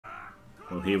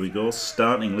Well, here we go.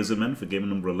 Starting Lizardmen for game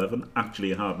number 11.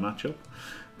 Actually a hard matchup.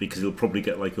 Because he'll probably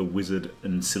get like a wizard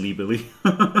and Silly Billy.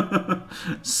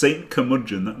 Saint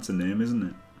Curmudgeon, that's a name, isn't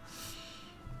it?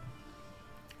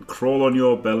 Crawl on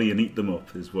your belly and eat them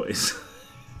up is what he's,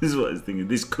 is what he's thinking.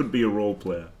 This could be a role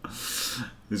player.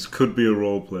 This could be a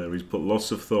role player. He's put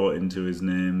lots of thought into his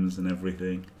names and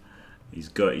everything. He's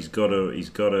got a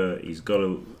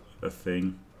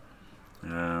thing.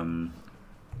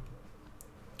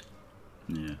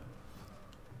 Yeah.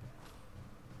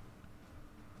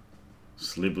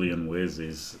 Sliblian Wiz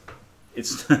is,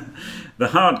 it's the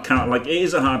hard count, like it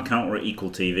is a hard counter at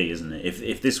equal TV, isn't it?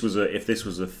 If this was a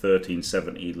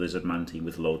 1370 Lizardman team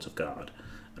with loads of guard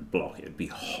and block, it'd be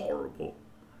horrible.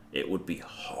 It would be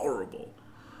horrible.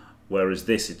 Whereas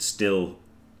this, it's still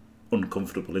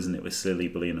uncomfortable, isn't it? With Silly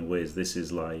Billy and a Wiz, this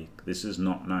is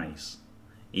not nice.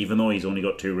 Even though he's only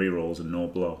got 2 rerolls and no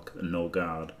block and no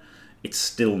guard, it's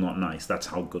still not nice. That's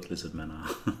how good Lizardmen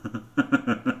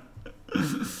are.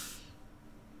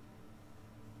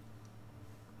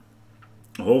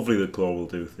 Hopefully the claw will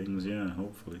do things, yeah,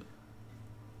 hopefully.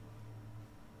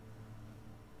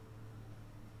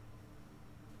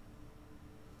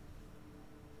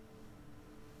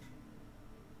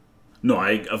 No,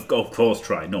 of course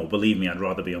try. No, believe me, I'd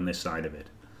rather be on this side of it.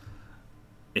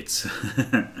 It's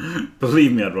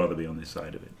believe me, I'd rather be on this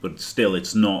side of it. But still,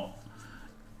 it's not.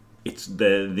 It's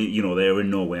they're in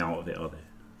no way out of it, are they?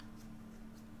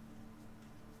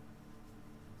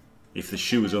 If the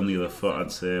shoe was on the other foot,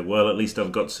 I'd say, well, at least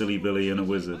I've got Silly Billy and a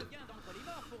wizard.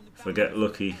 If I get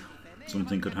lucky,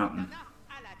 something could happen.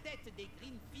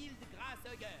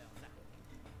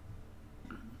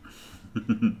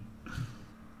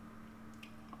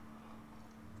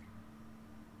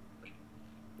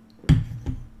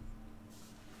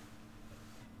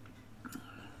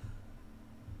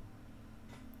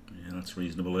 Yeah, that's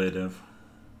reasonable, Dev.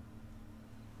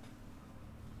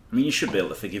 I mean, you should be able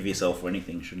to forgive yourself for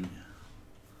anything, shouldn't you?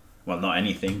 Well, not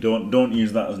anything. Don't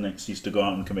use that as an excuse to go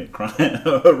out and commit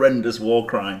horrendous war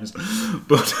crimes.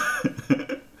 But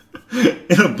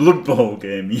in a Blood Bowl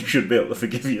game, you should be able to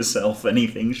forgive yourself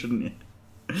anything, shouldn't you?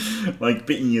 Like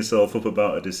beating yourself up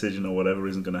about a decision or whatever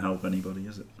isn't going to help anybody,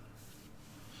 is it?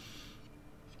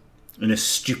 In a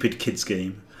stupid kids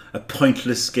game, a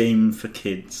pointless game for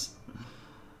kids.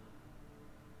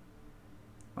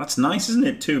 That's nice, isn't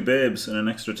it? 2 babes and an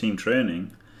extra team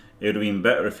training. It would have been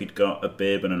better if he'd got a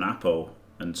babe and an Apo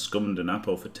and scummed an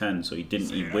Apo for 10, so he didn't.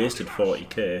 He wasted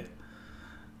 40k,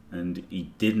 and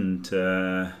he didn't.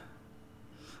 I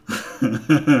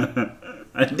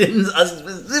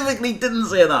specifically didn't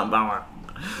say that, Bauer.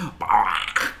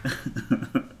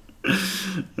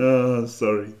 Oh,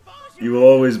 sorry. You will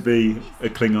always be a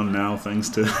Klingon now, thanks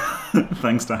to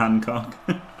thanks to Hancock.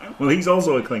 Well, he's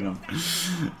also a Klingon.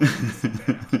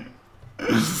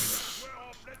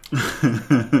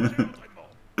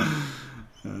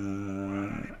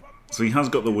 So he has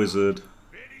got the wizard.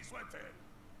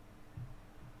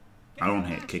 I don't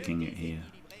hate kicking it here.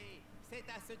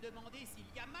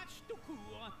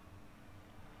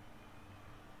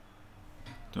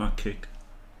 Do I kick?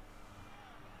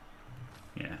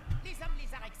 Yeah.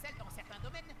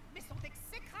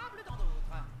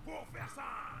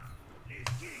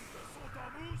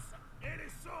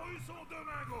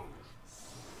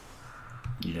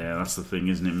 Yeah, that's the thing,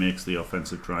 isn't it? Makes the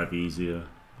offensive drive easier.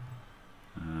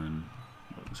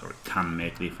 Sorry, can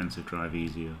make the offensive drive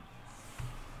easier.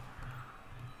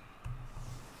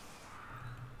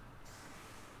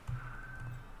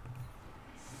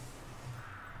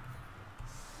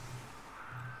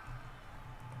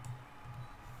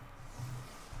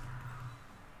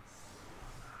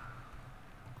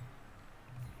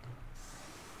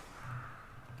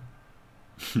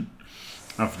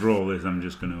 After all this, I'm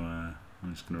just gonna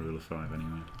rule a 5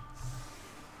 anyway.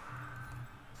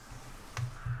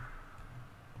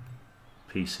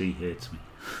 PC hates me.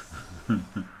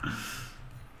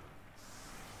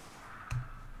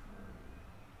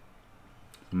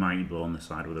 Mighty blow on the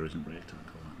side where there isn't break tackle.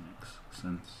 That makes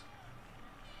sense.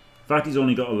 In fact, he's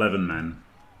only got 11 men.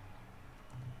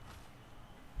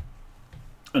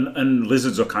 And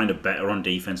lizards are kind of better on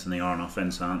defense than they are on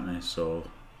offense, aren't they? So.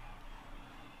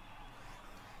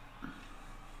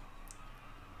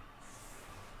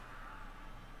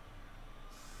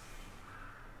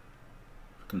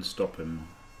 Can stop him.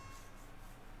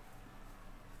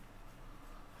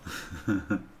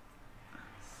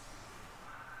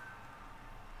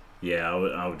 Yeah,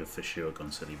 I would have for sure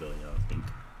gone Silly Billy. I think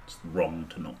it's wrong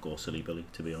to not go Silly Billy,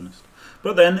 to be honest.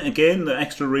 But then again, the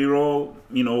extra reroll,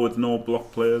 you know, with no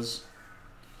block players,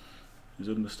 is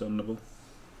understandable.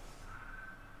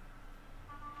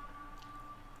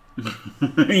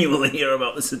 You will hear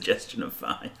about the suggestion of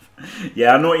 5.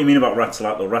 Yeah, I know what you mean about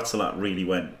Ratsalat, though. Ratsalat really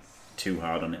went too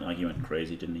hard on it. Like, he went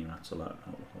crazy, didn't he, Ratsalat? Out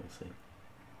the whole thing.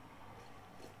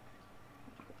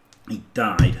 He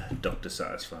died, Dr.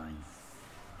 Satisfying.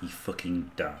 He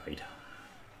fucking died.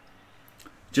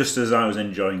 Just as I was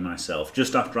enjoying myself.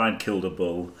 Just after I'd killed a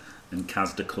bull and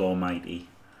cast a Claw Mighty.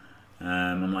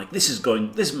 I'm like, this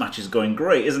match is going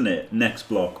great, isn't it? Next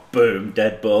block, boom,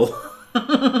 dead bull.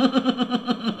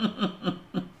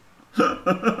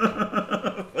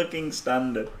 Fucking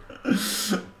standard.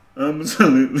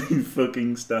 Absolutely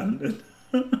fucking standard.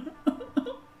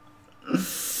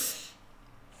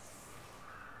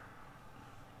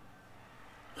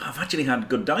 I've actually had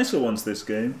good dice for once this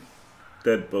game.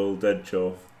 Dead bull, dead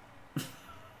chaff.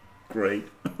 Great.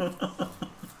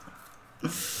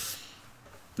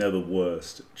 They're the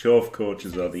worst. Chaff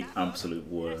coaches are the absolute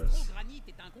worst.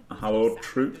 Hello,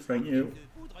 troop, thank you.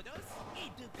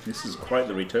 This is quite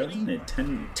the return, isn't it?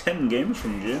 10 games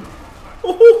from Jim.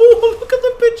 Oh, look at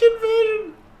the pitch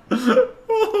invasion!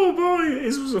 Oh boy,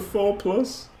 this was a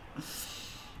 4+.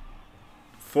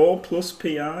 4+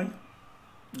 PI.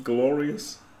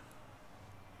 Glorious.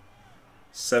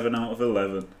 7 out of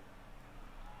 11.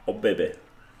 Oh baby.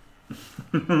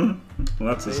 Well,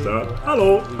 that's a start.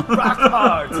 Hello. We rock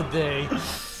hard today,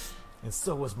 and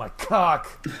so was my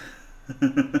cock.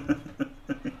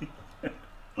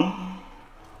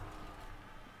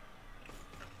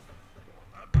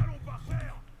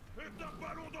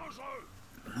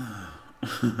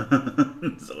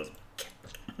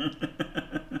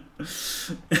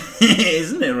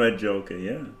 Isn't it, Red Joker?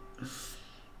 Yeah.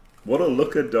 What a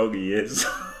looker dog he is.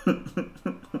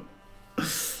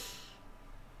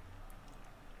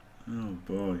 Oh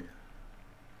boy.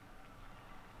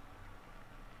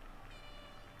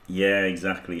 Yeah,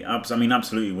 exactly. I mean,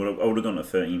 absolutely. I would have gone to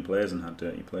 13 players and had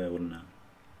Dirty Player, wouldn't I?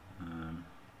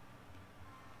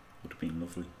 Would have been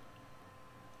lovely.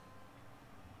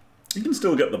 You can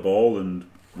still get the ball and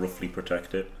roughly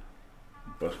protect it,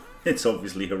 but it's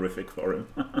obviously horrific for him.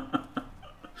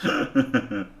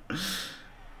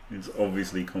 It's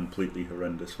obviously completely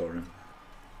horrendous for him.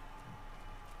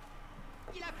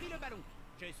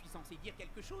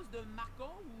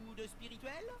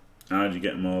 How'd you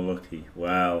get more lucky?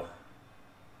 Well,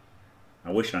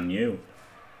 I wish I knew.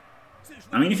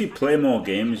 I mean, if you play more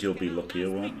games, you'll be luckier,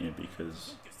 won't you?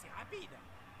 Because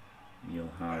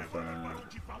you'll have,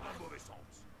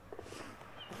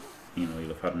 you know, you'll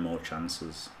have had more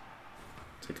chances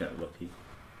to get lucky.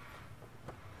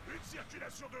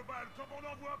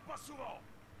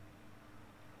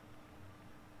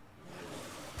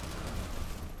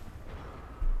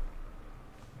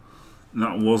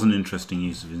 That was an interesting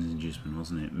use of his inducement,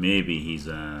 wasn't it? Maybe he's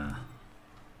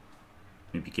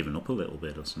maybe given up a little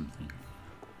bit or something.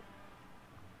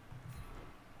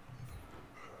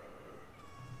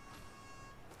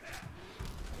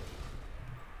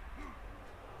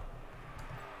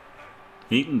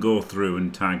 He can go through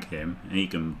and tag him, and he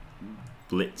can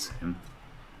blitz him.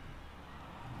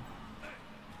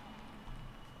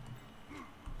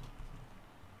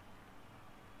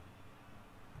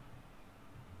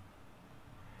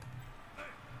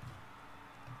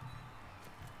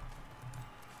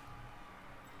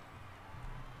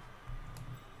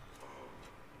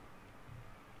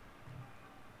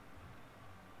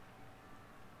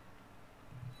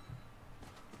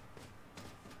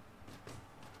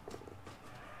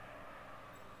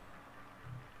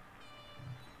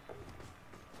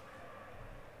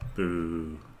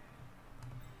 Boo.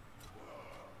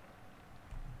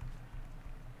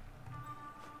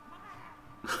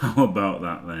 How about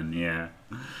that then? Yeah.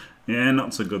 Yeah,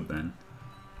 not so good then,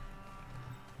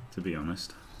 to be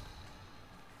honest.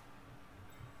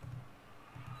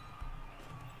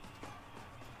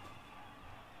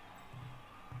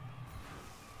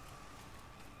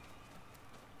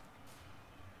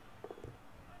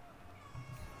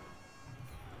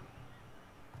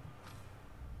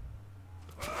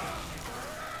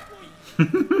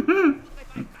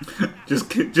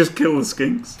 Just kill the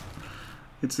skinks.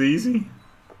 It's easy.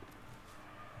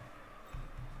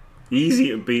 Easy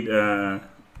to beat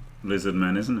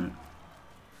Lizardmen, isn't it?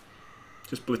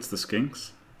 Just blitz the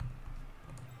skinks.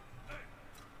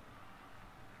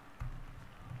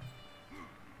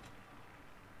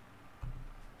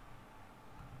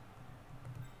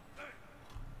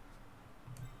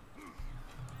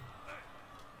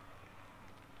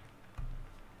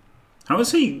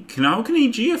 How can he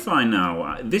GFI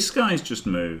now? This guy's just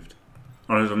moved.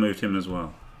 Or have I moved him as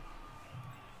well?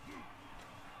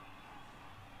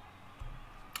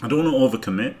 I don't want to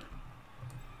overcommit.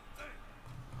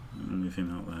 I'll move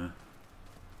him out there.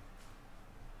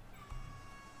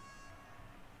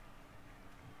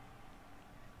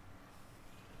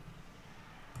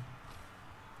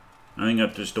 I think I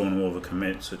just don't want to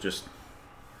overcommit, so just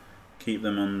keep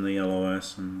them on the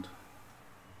LOS and...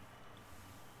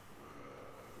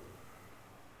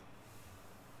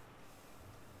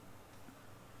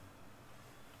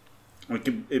 Like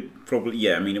it probably,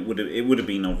 yeah. I mean, it would have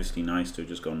been obviously nice to have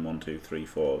just gone 1, 2, 3,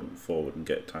 4 forward and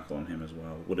get a tackle on him as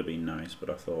well. Would have been nice,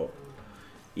 but I thought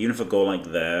even if I go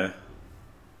like there,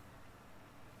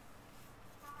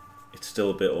 it's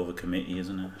still a bit overcommitty,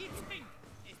 isn't it?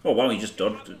 Oh wow, he just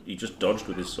dodged. He just dodged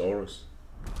with his Saurus.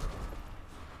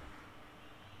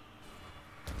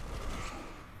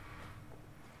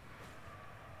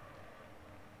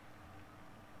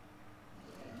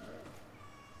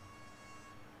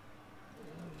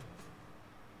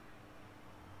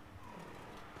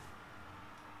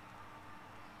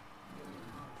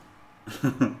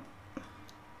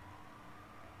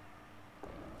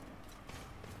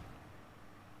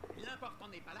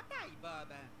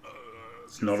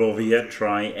 It's not over yet.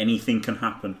 Try. Anything can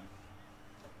happen.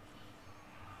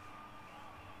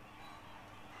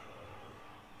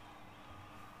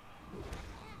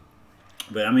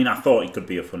 But I mean, I thought he could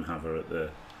be a fun haver at the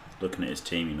looking at his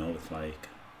team. You know, with like,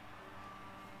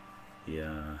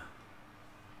 yeah,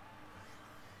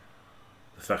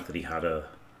 the fact that he had a.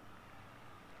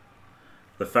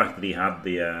 The fact that he had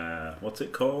the what's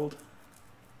it called?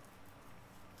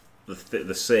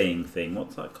 The saying thing.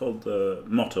 What's that called? The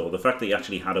motto. The fact that he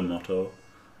actually had a motto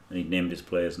and he named his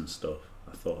players and stuff.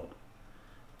 I thought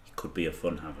he could be a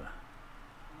fun haver.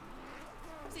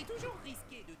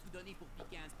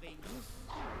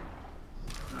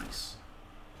 Nice.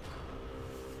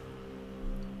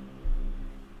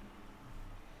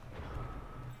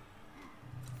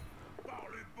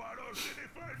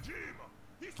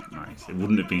 Nice. It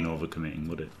wouldn't have been overcommitting,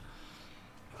 would it?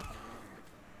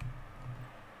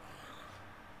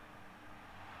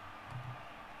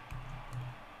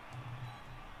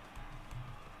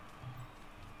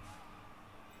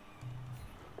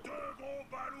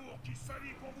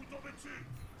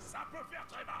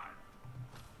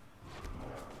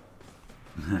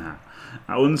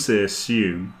 I wouldn't say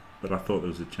assume, but I thought there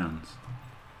was a chance.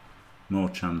 More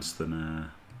chance than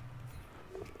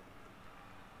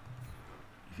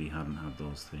if he hadn't had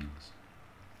those things.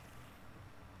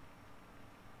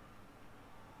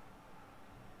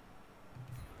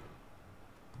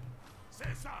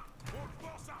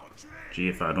 Gee,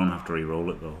 if I don't have to re-roll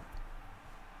it though.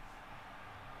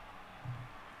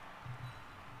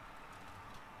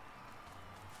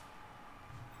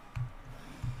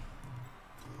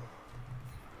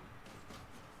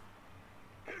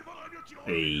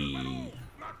 Hey.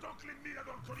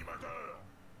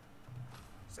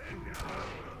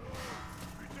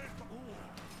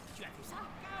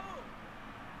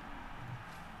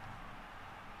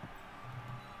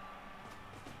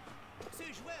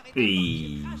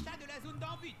 Hey.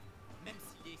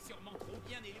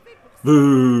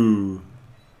 Boo.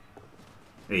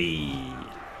 Hey.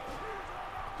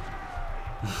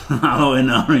 Oh,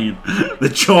 annoying. The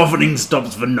chorfening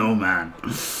stops for no man.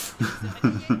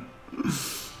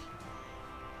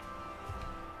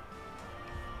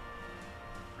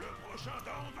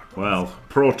 Well,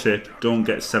 pro tip: don't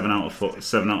get 7 out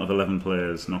of 11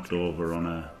 players knocked over on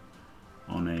a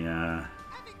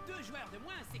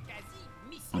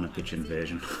pitch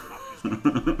invasion. One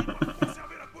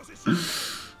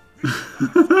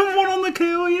on the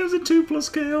KO. He has a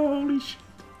 2+ KO. Holy shit!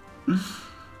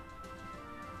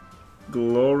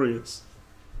 Glorious.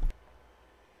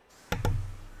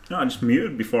 No, I just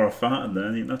muted before I farted there.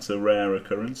 I think that's a rare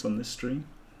occurrence on this stream.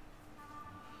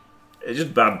 It's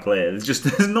just bad play.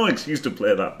 There's no excuse to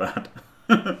play that bad.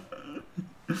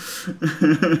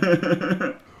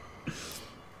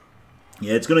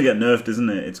 Yeah, it's gonna get nerfed, isn't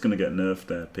it? It's gonna get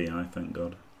nerfed. PI, thank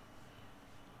God.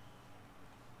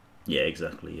 Yeah,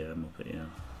 exactly. Yeah, Muppet. Yeah.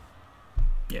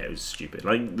 Yeah, it was stupid.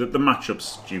 Like the matchup's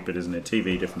stupid, isn't it?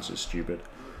 TV difference is stupid.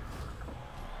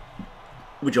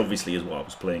 Which obviously is what I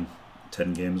was playing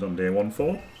 10 games on day 1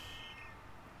 for.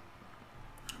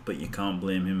 But you can't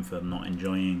blame him for not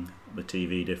enjoying the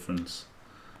TV difference.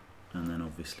 And then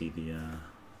obviously the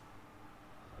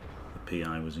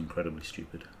PI was incredibly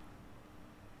stupid.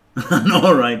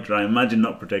 No, right, try. Imagine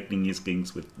not protecting your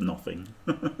skinks with nothing.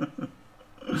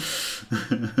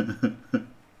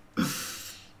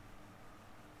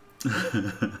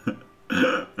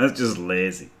 That's just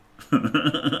lazy.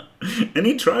 And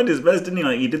he tried his best, didn't he?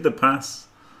 Like, he did the pass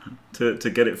to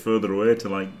get it further away to,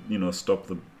 like, you know, stop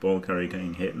the ball carrier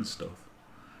getting hit and stuff.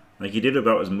 Like, he did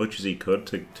about as much as he could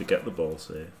to get the ball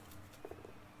safe.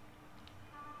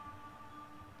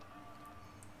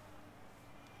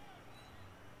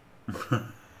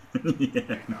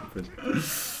 Yeah,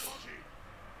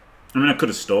 I mean, I could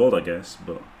have stalled, I guess,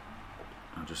 but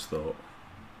I just thought,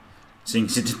 seeing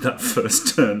as he did that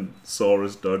first turn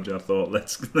Saurus dodge, I thought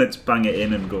let's bang it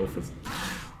in and go for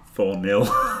 4-0.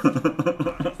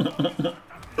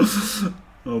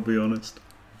 I'll be honest.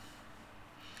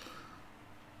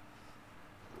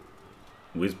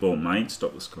 Whizball might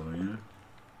stop the score, yeah.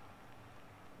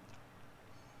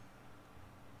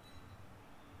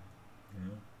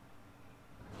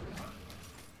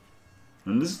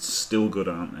 And Lizards are still good,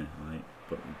 aren't they? Like,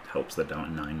 but it helps they're down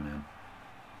to 9 men.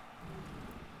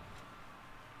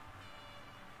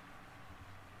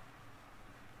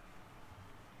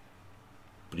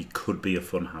 But he could be a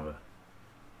fun haver.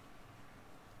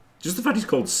 Just the fact he's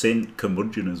called Saint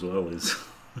Curmudgeon as well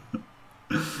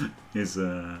is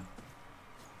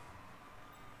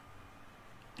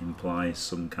implies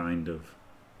some kind of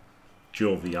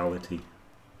joviality,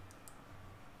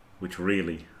 which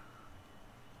really,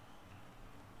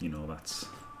 you know, that's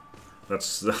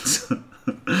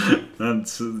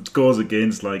it goes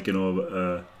against, like, you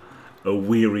know, a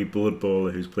weary Blood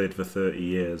Bowler who's played for 30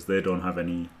 years. They don't have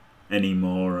any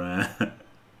more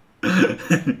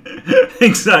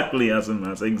exactly,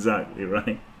 Asimaz, exactly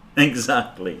right,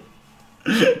 exactly.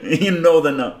 You know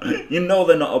they're not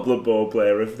a Blood Bowl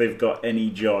player if they've got any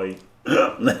joy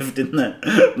left in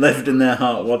their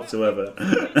heart whatsoever,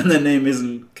 and their name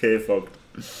isn't K-Fogged.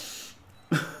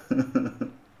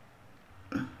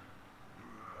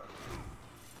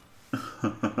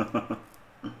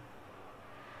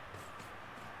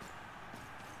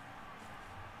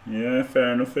 Yeah,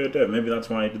 fair enough, fair debt. Maybe that's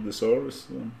why I did the Saurus.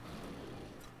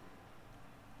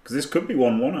 Because this could be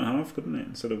 1-1 at half, couldn't it?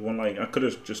 Instead of 1, like, I could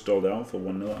have just stalled out for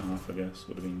 1-0 at half, I guess.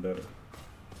 Would have been better.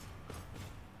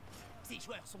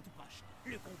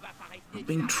 I've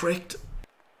been tricked.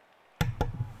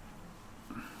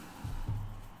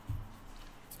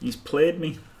 He's played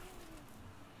me.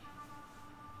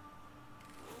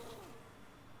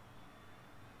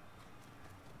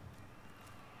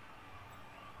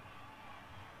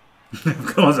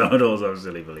 Of course, outdoors are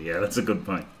silly, Billy. Yeah, that's a good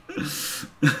point.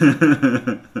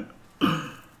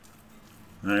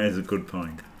 That is a good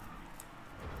point.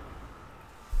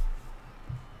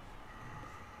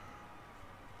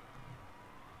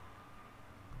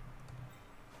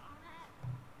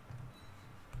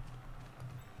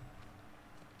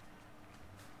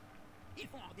 Il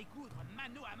faut en découdre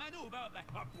mano à mano, Bob.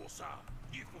 Ah, pour ça,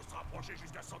 il faut se rapprocher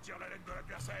jusqu'à sentir la laine de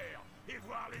l'adversaire et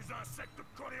voir les insectes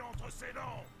collés entre ses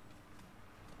dents.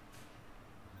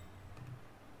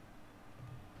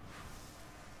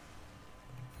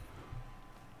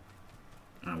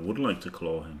 I would like to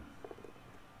claw him.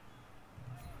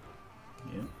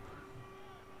 Yeah.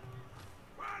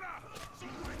 Voilà, si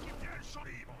vous voulez qu'il vienne, champ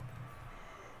libre.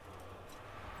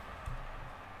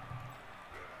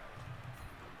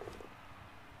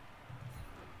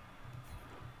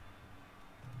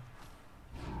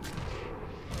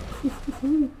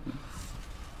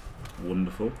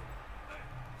 Wonderful.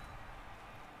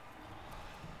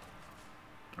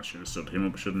 I should have stood him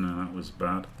up, shouldn't I? That was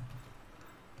bad.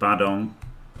 Bad on.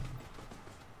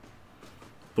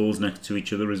 Bulls next to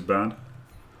each other is bad.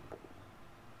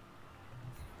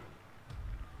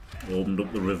 Opened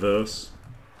up the reverse.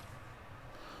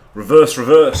 Reverse,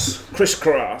 reverse.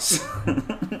 Crisscross.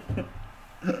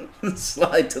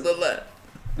 Slide to the left.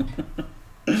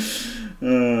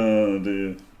 Oh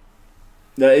dear.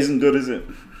 That isn't good, is it?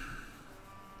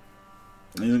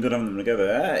 It isn't good having them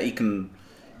together. He can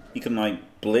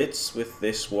like blitz with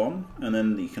this one, and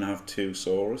then you can have 2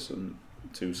 Saurus and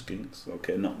 2 Skinks.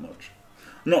 Okay, not much.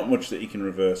 Not much that you can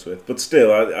reverse with, but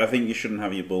still, I think you shouldn't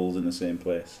have your bulls in the same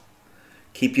place.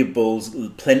 Keep your bulls,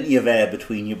 plenty of air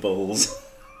between your bulls.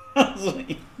 That's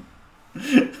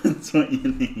what you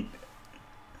need.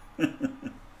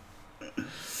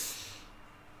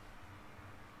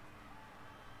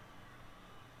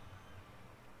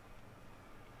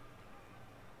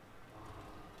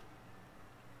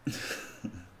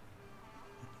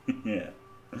 Yeah.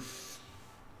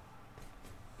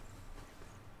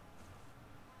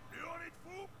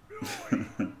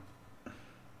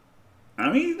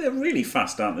 I mean, they're really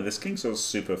fast, aren't they? The Skinks are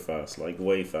super fast, like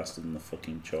way faster than the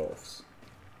fucking Chorfs.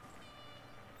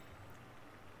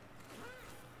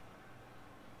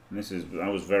 And this is, that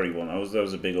was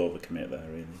a big overcommit there,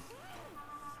 really.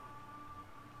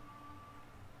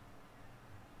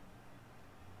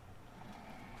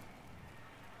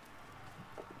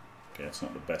 Okay, that's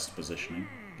not the best positioning.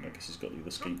 I guess he's got the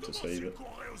other Skink to save it.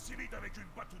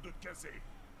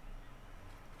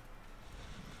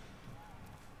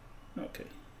 Okay,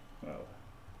 well,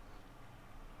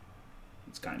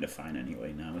 it's kind of fine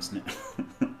anyway now, isn't it?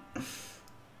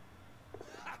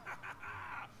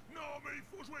 Non,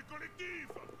 jouet collectif.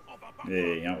 On va pas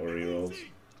Yeah, out voir, where he mais rolls.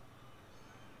 aussi.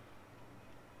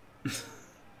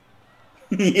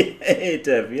 Yeah,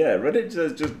 Dev, yeah. Reddit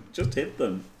says just hit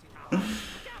them. Que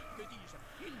dis-je?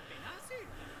 Une péninsule.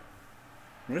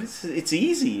 Reddit, it's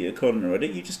easy according to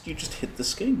Reddit. You just hit the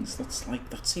skinks.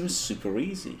 That seems super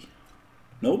easy.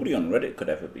 Nobody on Reddit could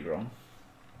ever be wrong.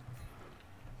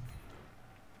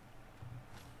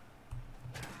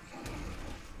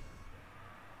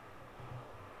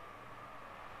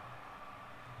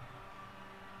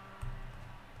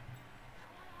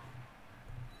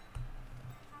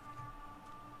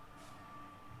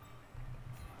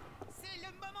 C'est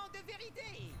le moment de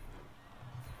vérité.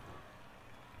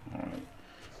 Alright.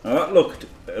 Now that looked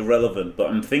irrelevant, but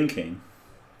I'm thinking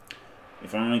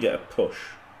if I'm going to get a push,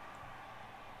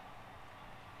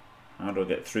 how do I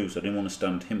get through? So I didn't want to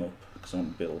stand him up because I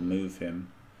want to be able to move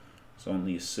him. So I want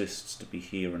the assists to be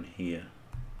here and here.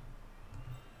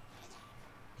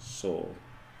 So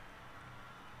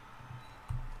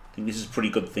I think this is pretty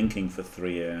good thinking for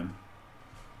 3 AM.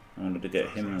 I wanted to get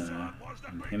him there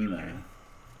and him there.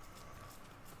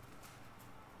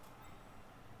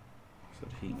 So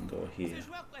that he can go here. Ce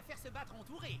joueur préfère se battre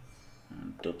entouré.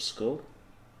 And dub skull.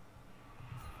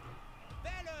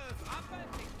 Belle frappe,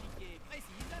 technique et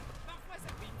précise. Parfois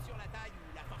ça prime sur la taille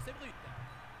ou la force brute.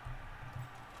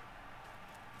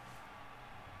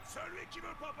 Celui qui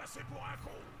veut pas passer pour un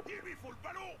con, il lui faut le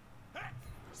ballon. Hé,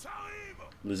 ça arrive.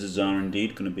 Lizards are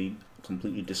indeed going to be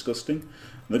completely disgusting.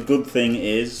 The good thing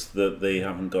is that they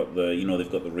haven't got the,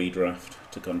 they've got the redraft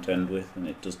to contend with, and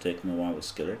it does take them a while to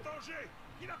skill it. Danger,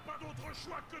 il n'a pas d'autre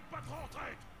choix que de battre en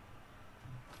retraite.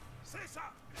 C'est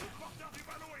ça, le porteur du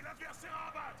ballon et l'adversaire à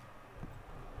abattre.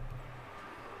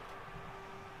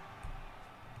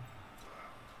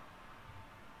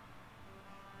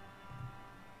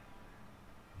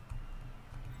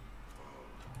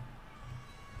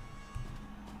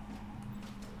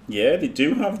 Yeah, they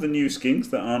do have the new skinks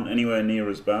that aren't anywhere near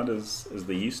as bad as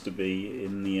they used to be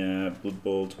in the Blood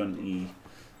Bowl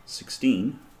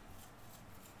 2016.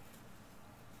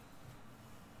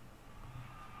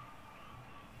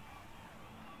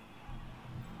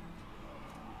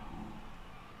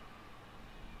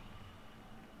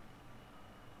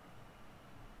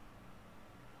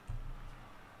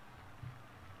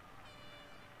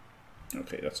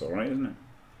 Okay, that's alright, isn't it?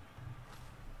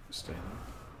 Stay there.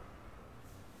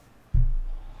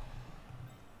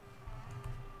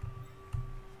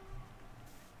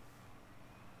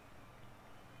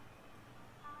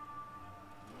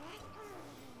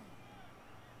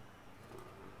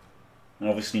 And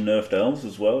obviously nerfed elves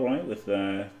as well, right, with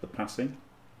the passing.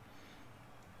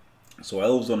 So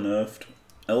elves are nerfed.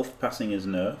 Elf passing is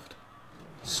nerfed.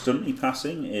 Stunty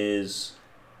passing is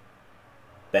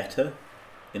better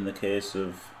in the case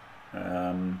of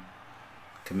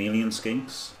chameleon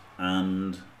skinks,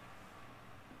 and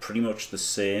pretty much the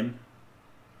same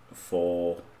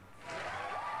for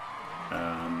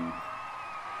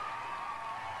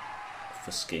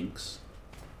skinks,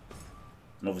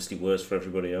 and obviously worse for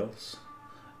everybody else.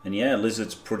 And yeah,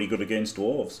 lizards pretty good against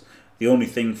dwarves. The only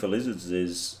thing for lizards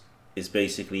is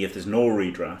basically if there's no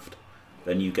redraft,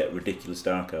 then you get ridiculous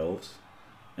dark elves,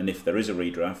 and if there is a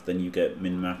redraft, then you get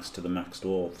min-max to the max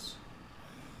dwarves.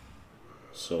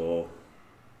 So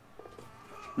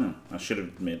I should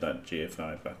have made that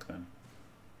GFI back then.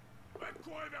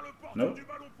 Nope.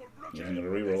 He hasn't got a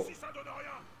reroll.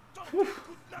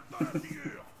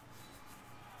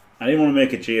 I didn't want to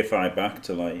make a GFI back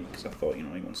to because I thought he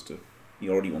already wants to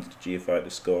GFI to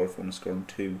score if I want to score him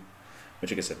 2,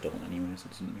 which I guess I don't anyway, so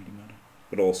it doesn't really matter.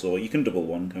 But also you can double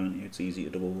 1, can't you? It's easy to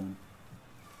double 1.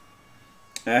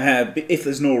 If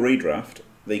there's no redraft,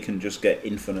 they can just get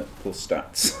infinite plus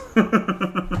stats.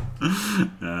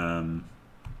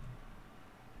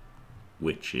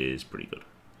 Which is pretty good.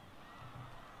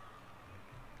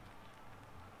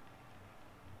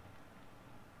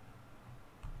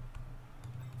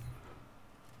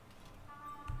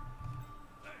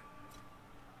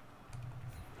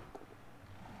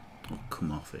 Oh,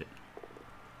 come off it.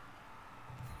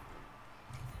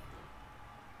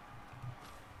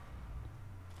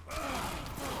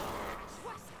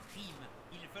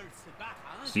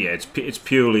 So yeah, it's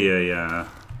purely a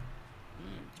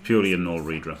no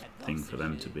redraft thing for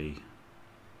them to be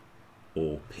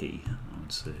OP, I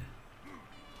would say.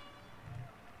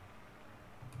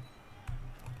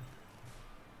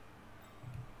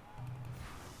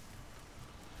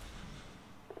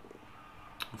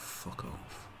 Oh, fuck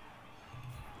off.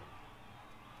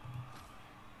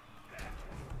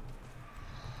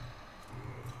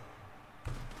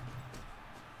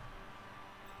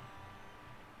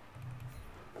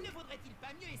 Faudrait-il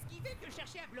pas mieux esquiver que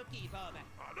chercher à bloquer, Bob?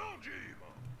 Ah non, Jim.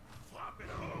 Frappez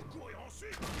d'abord, courez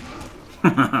ensuite.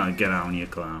 Get out on your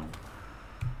clown.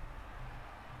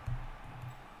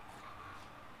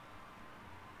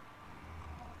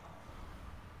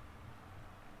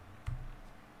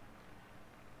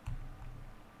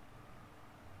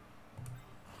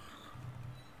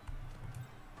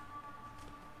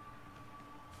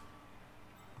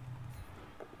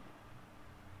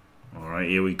 Alright,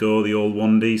 here we go, the old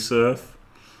 1D surf.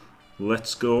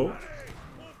 Let's go. Allez,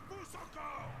 on pousse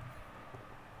encore.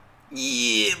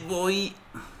 Yeah, boy!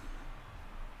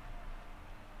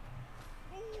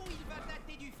 Oh, il va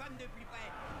dater du fan de plus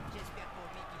près. J'espère pour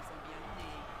lui qu'ils sont bien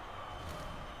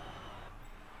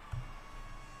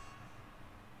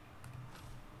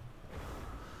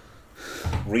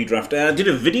nés. Redraft. I did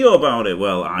a video about it.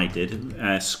 Well, I did.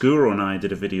 Skuro and I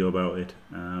did a video about it.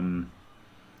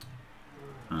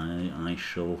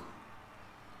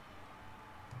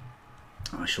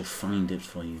 I shall find it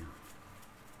for you.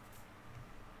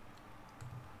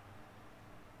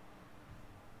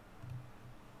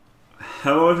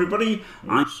 Hello, everybody.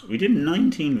 We did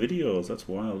 19 videos. That's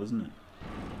wild, isn't it?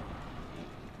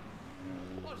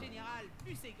 En général,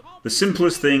 plus c'est grand, The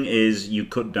simplest thing is you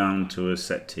cut down to a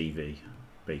set TV,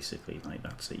 basically. Like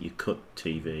that's it. You cut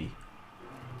TV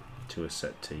to a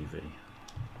set TV.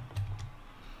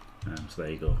 So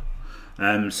there you go.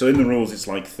 So in the rules, it's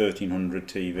like 1300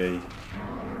 TV,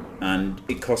 and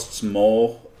it costs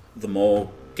more the more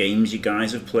games you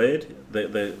guys have played.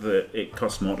 It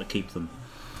costs more to keep them.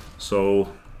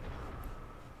 So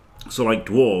like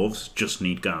dwarves just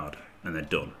need guard, and they're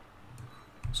done.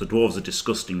 So dwarves are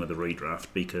disgusting with a redraft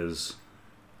because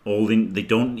they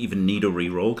don't even need a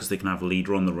reroll because they can have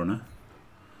leader on the runner.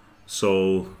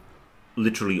 So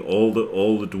literally all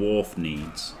the dwarf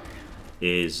needs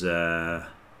is all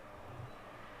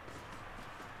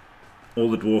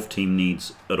the dwarf team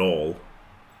needs at all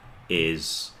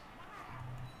is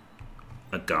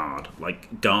a guard,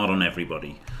 like guard on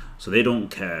everybody. So they don't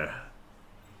care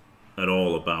at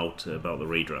all about the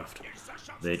redraft.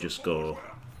 They just go,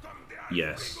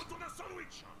 yes,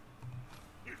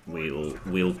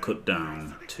 we'll cut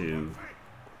down to,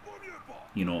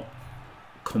 you know,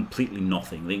 completely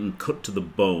nothing. They can cut to the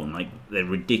bone. Like, they're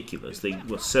ridiculous. They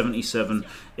were 77,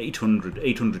 800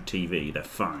 TV. They're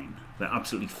fine. They're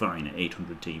absolutely fine at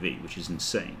 800 TV, which is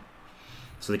insane.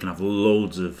 So they can have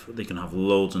loads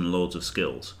and loads of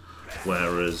skills,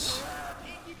 whereas,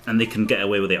 and they can get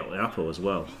away with the Apo as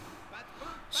well.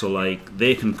 So like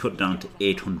they can cut down to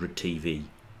 800 TV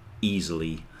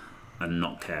easily and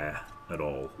not care at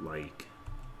all. Like,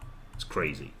 it's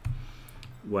crazy.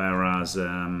 Whereas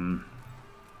and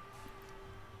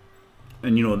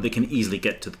you know, they can easily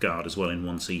get to the guard as well in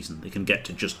one season. They can get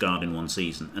to just guard in one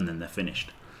season and then they're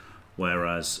finished.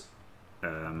 Whereas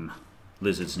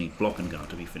lizards need block and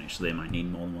guard to be finished, so they might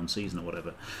need more than one season or whatever.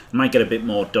 It might get a bit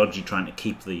more dodgy trying to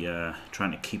keep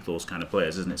those kind of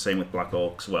players, isn't it? Same with Black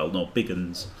Orcs. Well, no, big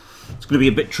uns. It's going to be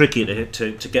a bit tricky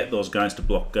to get those guys to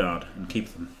block guard and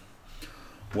keep them.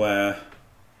 Where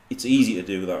it's easy to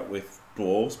do that with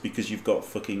dwarves because you've got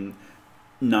fucking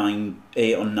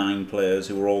 8 or 9 players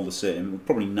who are all the same.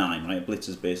 Probably 9, right? Blitz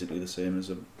is basically the same as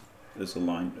a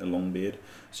long beard.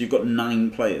 So you've got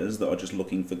 9 players that are just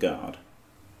looking for guard.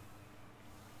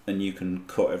 And you can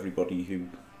cut everybody who,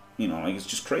 you know, like, it's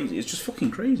just crazy. It's just fucking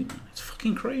crazy, man. It's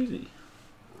fucking crazy.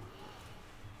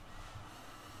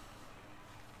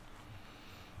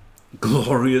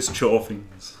 Glorious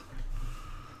Chorfings.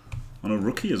 On a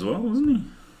rookie as well, wasn't he?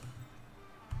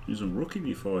 He was a rookie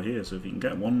before here, so if you can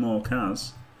get one more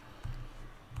Kaz.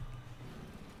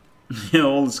 Yeah,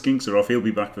 all the skinks are off. He'll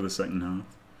be back for the second half.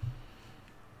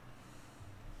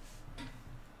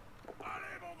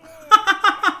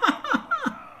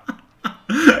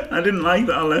 I didn't like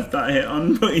that I left that hit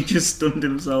on, but he just stunned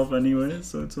himself anyway,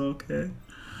 so it's okay.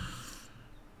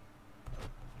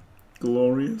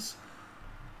 Glorious.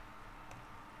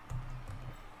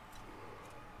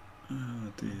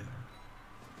 Oh dear.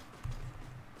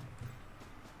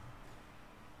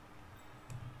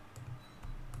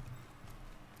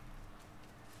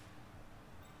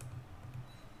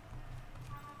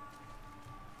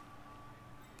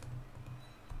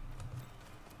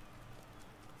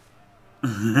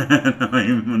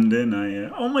 I'm Monday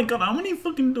night. Oh my god, how many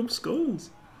fucking dub skulls?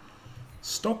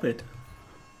 Stop it.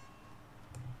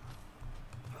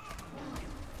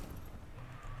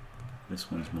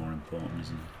 This one's more important,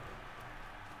 isn't it?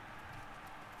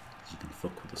 You can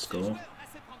fuck with the score.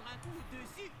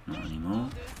 Not anymore.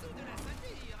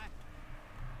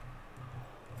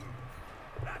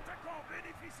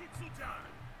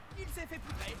 Il s'est fait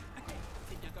poudrer.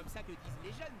 C'est bien comme ça que disent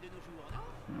les jeunes de nos jours, non?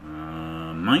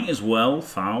 Might as well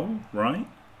foul, right?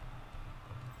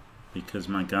 Because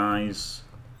my guys...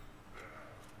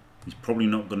 He's probably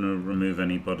not going to remove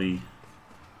anybody.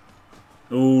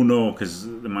 Oh no, because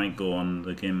they might go on.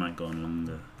 The game might go on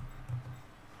longer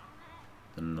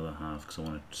than another half because I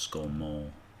want to score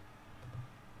more.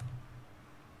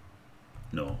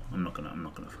 No, I'm not gonna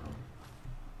foul.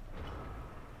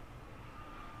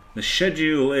 The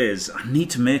schedule is. I need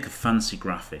to make a fancy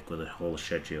graphic with a whole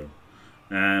schedule.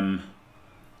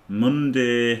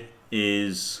 Monday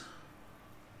is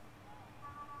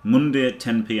Monday at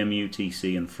 10 PM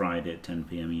UTC and Friday at 10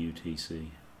 PM UTC.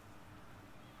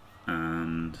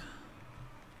 And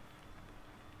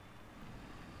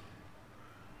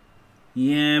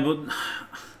yeah, but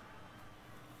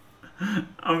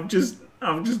I've just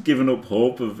given up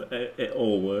hope of it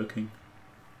all working.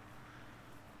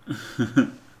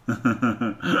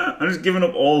 I've just given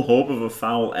up all hope of a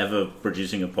foul ever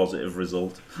producing a positive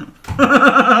result. If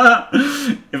I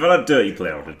had dirty play,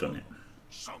 I would have done it.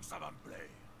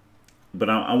 But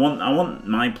I want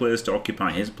my players to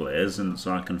occupy his players, and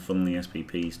so I can funnel the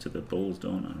SPPs to the Bulls,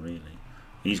 don't I? Really,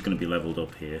 he's going to be leveled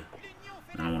up here,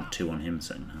 and I want 2 on him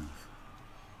second half.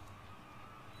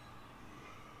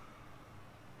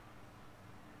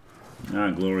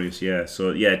 Ah, glorious, yeah.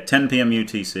 So yeah, 10 PM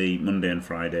UTC Monday and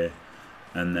Friday,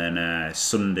 and then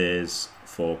Sundays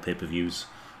for pay-per-views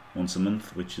once a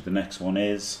month. Which the next one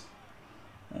is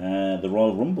the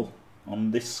Royal Rumble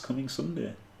on this coming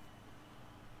Sunday.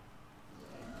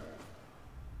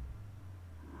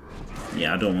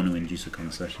 Yeah, I don't want to induce a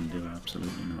concession, do I?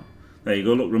 Absolutely not. There you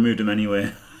go, look, removed him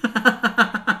anyway. And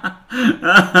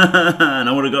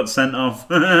I would have got sent off.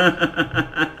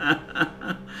 Yeah,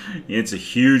 it's a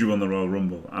huge one, the Royal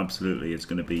Rumble. Absolutely, it's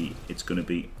going to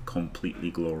be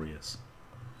completely glorious.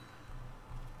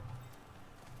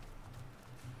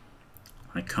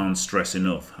 I can't stress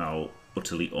enough how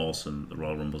utterly awesome the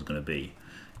Royal Rumble is going to be.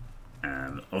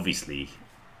 Obviously,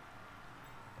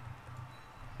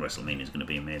 WrestleMania is going to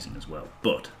be amazing as well,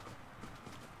 but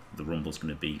the Rumble's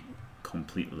going to be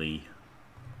completely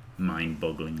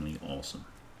mind-bogglingly awesome.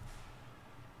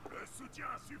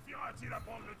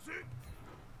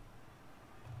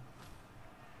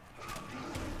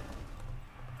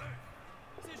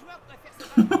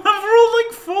 I've rolled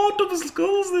like 4 double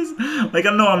skulls. This, like,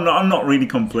 I know I'm not really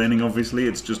complaining. Obviously,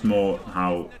 it's just more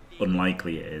how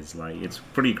unlikely it is. Like, it's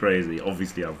pretty crazy.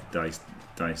 Obviously, I've diced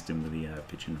in with the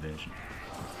pitch invasion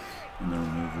and the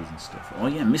removals and stuff. Oh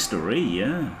yeah, Mr. E,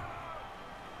 yeah.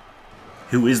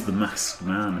 Who is the masked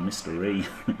man, Mr. E?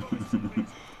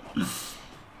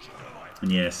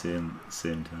 And yeah, same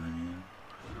time, yeah.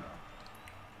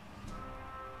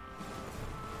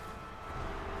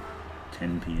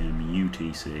 PM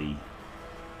UTC.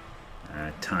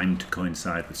 Time to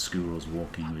coincide with Skuro's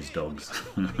walking with his dogs.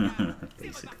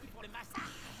 Basically.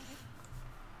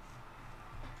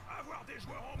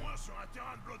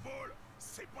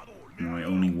 Right,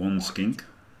 only 1 skink.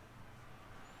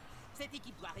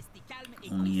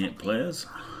 Only 8 players.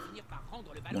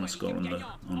 Want to score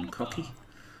on Cocky.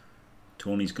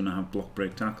 Tony's going to have block,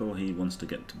 break, tackle. He wants to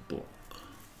get to block.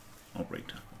 Or break,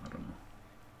 tackle, I don't know.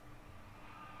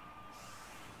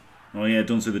 Oh yeah,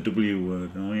 don't say the W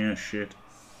word. Oh yeah, shit.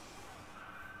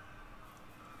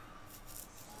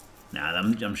 Nah,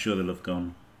 I'm sure they'll have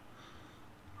gone.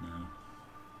 No.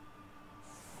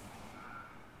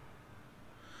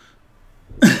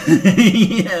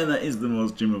 Yeah, that is the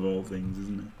most Jim of all things,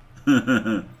 isn't it?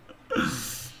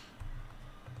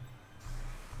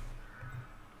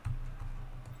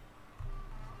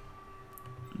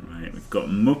 Right, we've got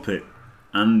Muppet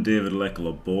and David Leckel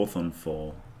are both on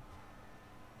 4.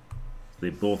 They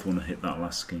both want to hit that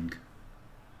last skink.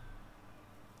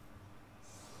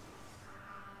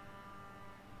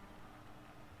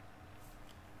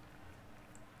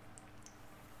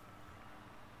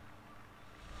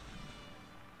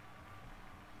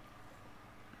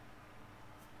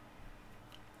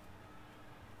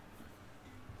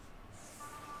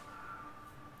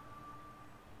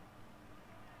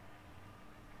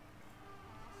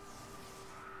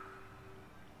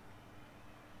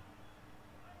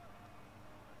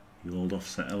 The old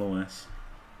offset LOS.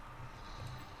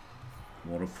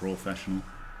 What a professional.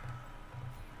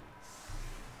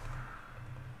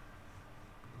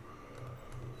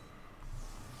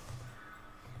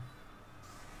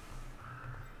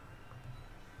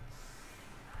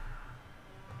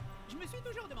 Je me suis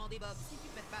toujours demandé, Bob, si tu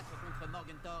devais te battre contre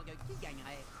Morgentorg, qui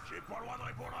gagnerait? J'ai pas le droit de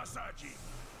répondre à ça, Jim.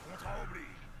 Contrat oblige.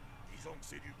 Disons que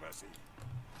c'est du passé.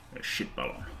 Shit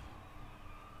ballon.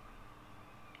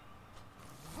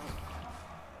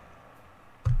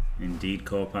 Indeed,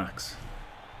 Corpax.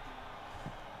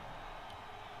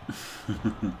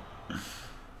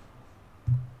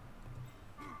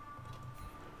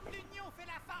 L'union fait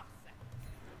la force.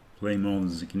 Play more than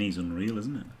Zucchini's unreal,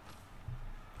 isn't it?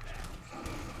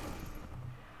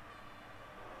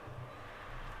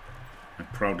 My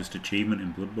proudest achievement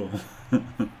in Blood Bowl. Allez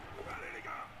les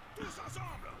gars, tous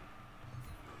ensemble.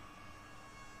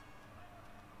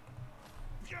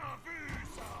 Bien vu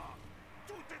ça.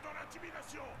 Tout est dans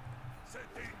l'intimidation.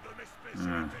 C'était une de mes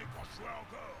spécialités quand je jouais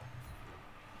encore.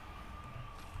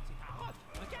 C'est un roc,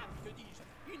 un cap, que dis-je,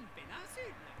 une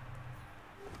péninsule.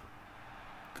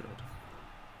 Good.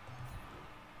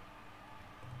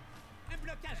 Un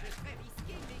blocage très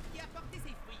risqué, mais qui a porté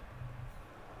ses fruits.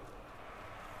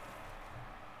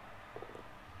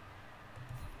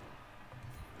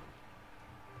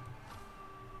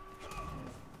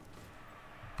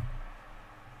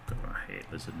 God, I hate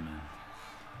Lizardmen.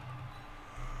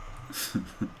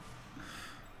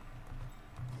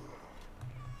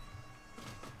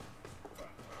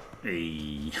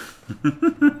 Hey. I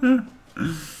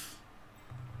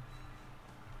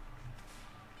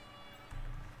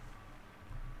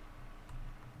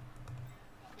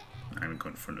haven't got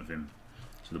in front of him,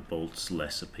 so the bolt's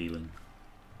less appealing.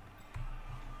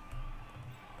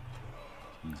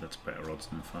 I think that's better odds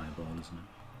than the fireball, isn't it?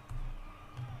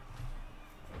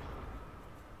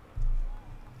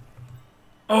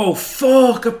 Oh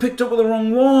fuck! I picked up with the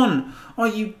wrong one! Oh,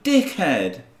 you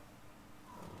dickhead!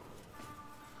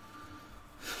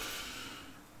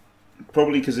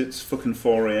 Probably because it's fucking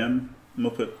 4 AM,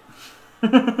 Muppet.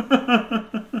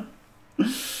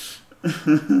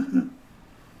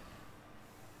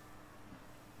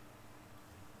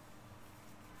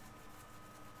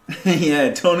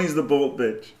 Yeah, Tony's the bolt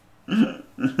bitch.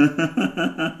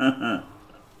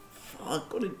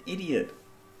 Fuck, what an idiot.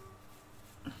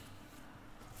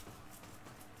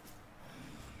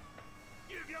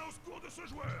 Il vient au secours de ce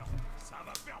joueur. Ça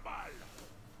va faire mal.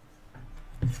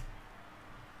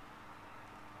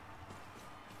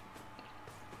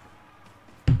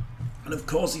 And of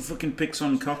course he fucking picks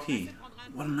on Cocky.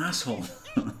 What an asshole.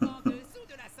 En dessous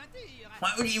de la ceinture.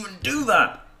 Why would you even do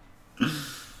that?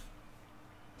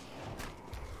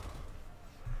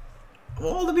 Of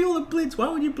all the people that blitz, why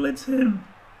would you blitz him?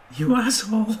 You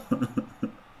asshole.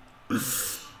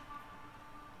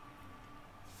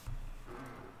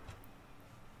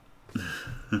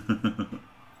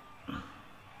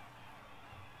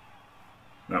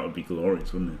 That would be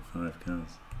glorious, wouldn't it? 5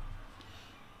 cars.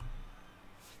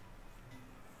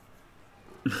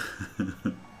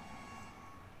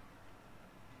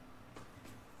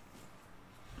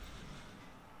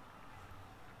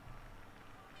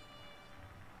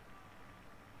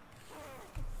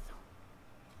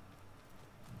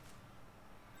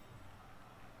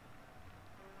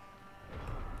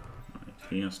 Right,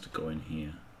 he has to go in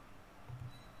here.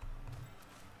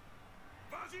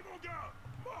 Vas-y mon gars,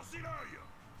 mords-y l'œil.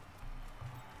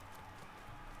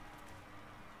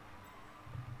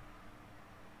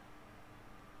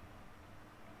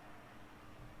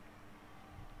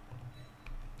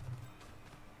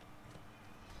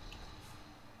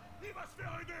 Il va se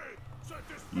faire aider.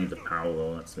 Cette espèce Need the de... power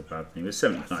though, that's the bad thing. There's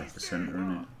 75%,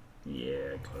 isn't it?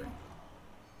 Yeah, got him.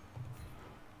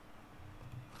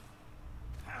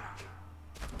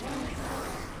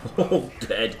 Oh,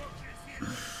 dead.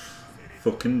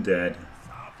 Fucking dead.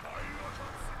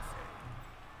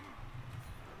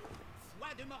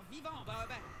 Sois de mort vivant, Bob.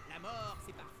 La mort,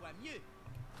 c'est parfois mieux,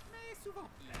 mais souvent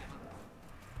pire.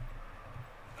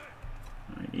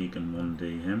 Right, he can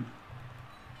 1D him.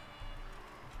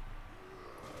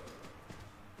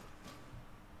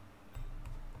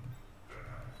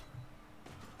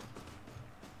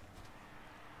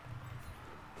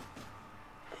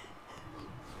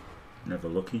 Never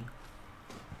lucky.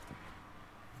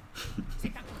 C'est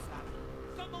inconcevable.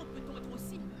 Comment peut-on être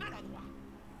aussi maladroit?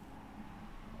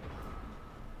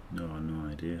 No, no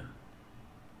idea.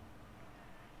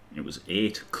 It was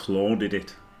 8. Claw did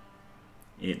it.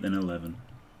 8 then 11.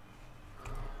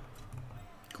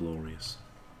 Glorious.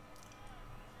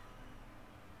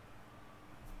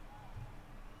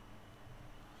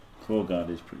 Claw guard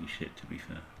is pretty shit, to be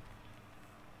fair.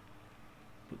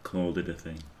 But Claw did a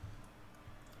thing.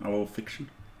 Hello, fiction.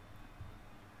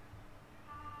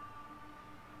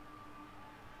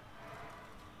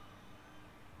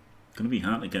 Gonna be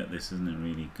hard to get this, isn't it?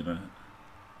 Really, gonna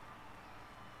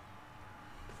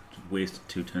just wasted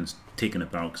 2 turns taking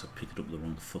about because I picked up the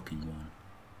wrong fucking one.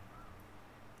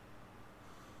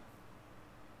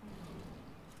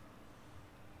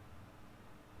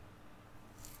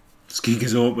 Skeek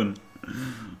is open.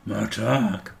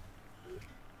 Martak.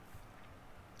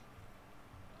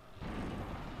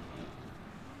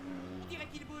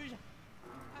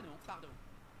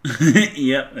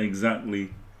 Yep,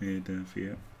 exactly. Yeah, Duff,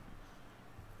 yeah.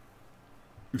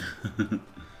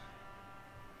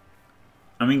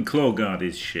 I mean, Claw Guard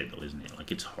is shit though, isn't it?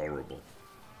 Like, it's horrible.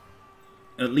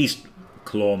 At least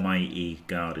Claw Mighty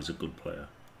Guard is a good player.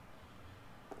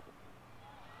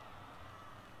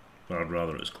 But I'd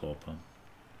rather it was Claw Palm.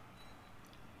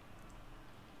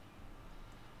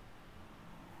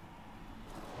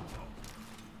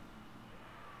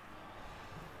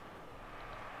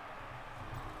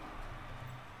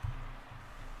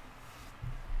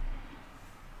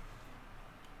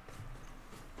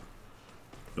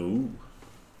 Ooh.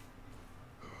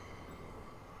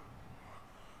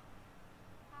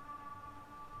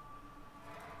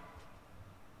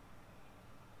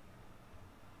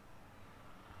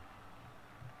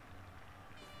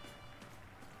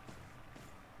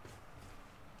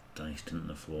 Diced into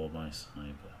the floor by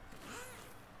Cyber.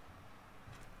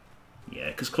 Yeah,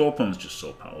 because Clawpalm's just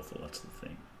so powerful, that's the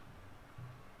thing.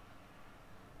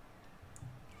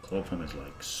 Clawpalm is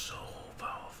like so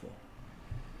powerful.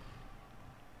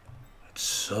 It's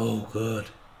so good.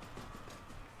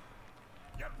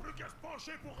 Y a plus qu'à se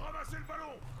pencher pour ramasser le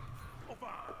ballon. Enfin,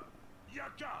 y a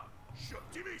qu'à. Je suis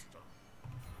optimiste.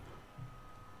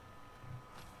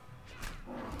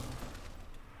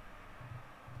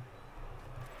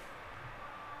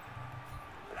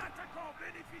 L'attaquant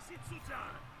bénéficie de soutien.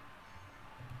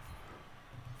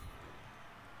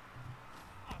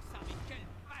 Oh, ça, mais quelle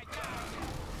bagarre!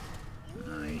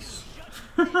 Nice.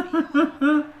 On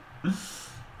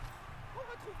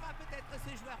retrouvera peut-être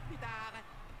ce joueur plus tard,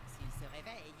 s'il se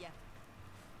réveille.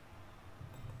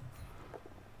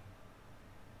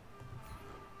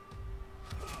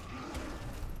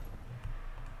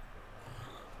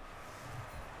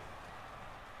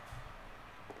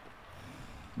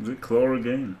 Is it Claw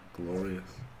again? Glorious.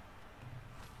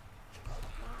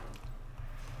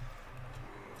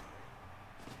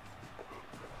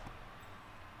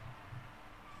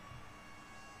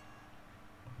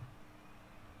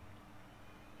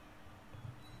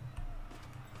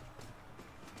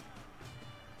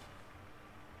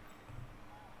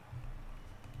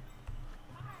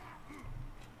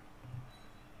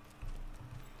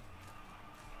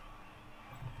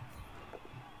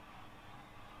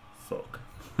 Fuck.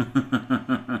 Bon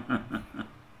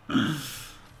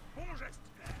geste.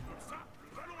 Comme ça, le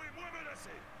ballon est moins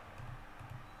menacé.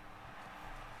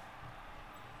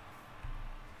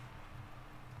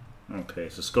 Okay,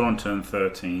 so score on turn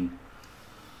 13.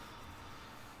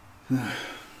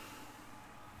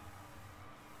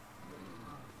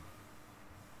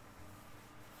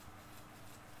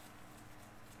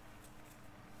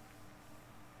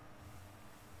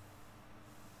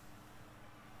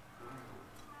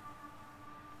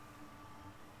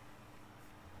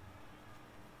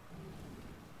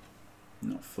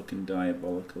 Not fucking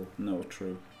diabolical. No,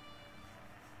 true.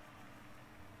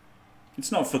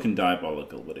 It's not fucking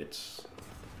diabolical, but it's...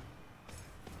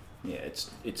 Yeah,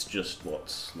 it's just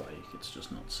what's like, it's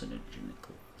just not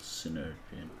synergical.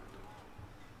 Synergian.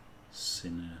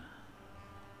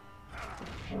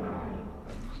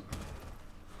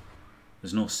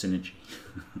 There's no synergy.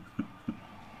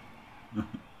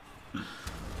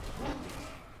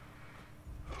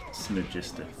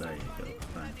 Synergistic, there you go.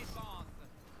 Thanks.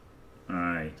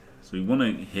 Alright, so we want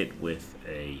to hit with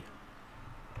a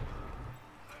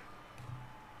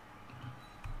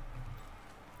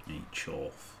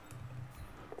chaff.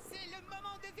 C'est le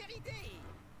moment de vérité.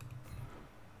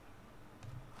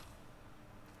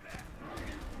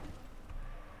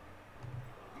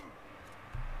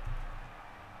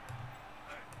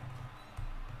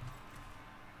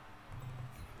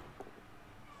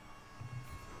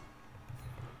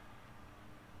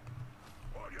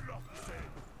 Au lieu de leur pousser,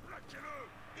 plaquez-le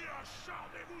et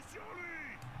acharnez-vous sur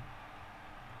lui.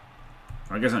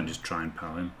 I guess I can just try and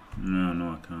pal him.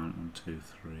 No, I can't. 1, 2,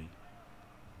 3.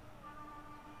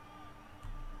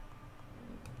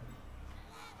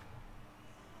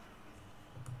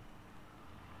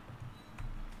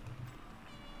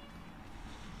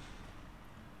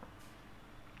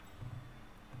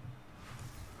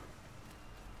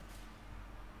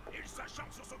 Ils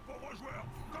s'acharnent sur ce pauvre joueur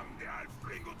comme des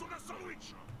halflings autour d'un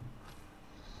sandwich.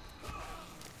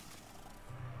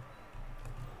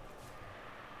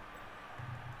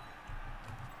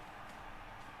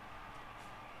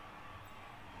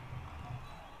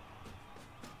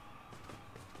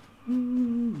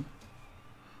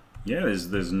 Yeah,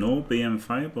 there's no BM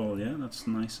fireball. Yeah, that's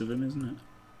nice of him, isn't it?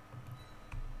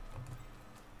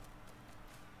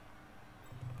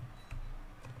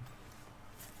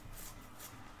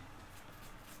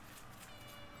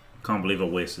 Can't believe I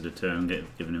wasted a turn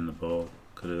giving him the ball.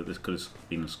 This could have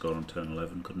been a score on turn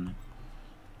 11, couldn't it?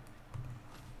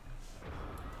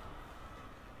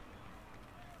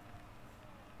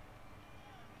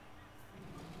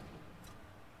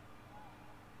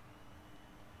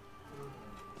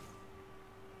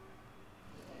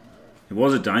 It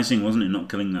was a dicing, wasn't it? Not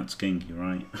killing that skink, you're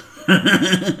right.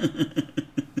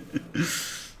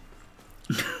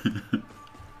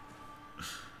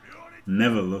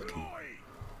 Never lucky.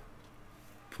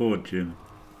 Poor Jim.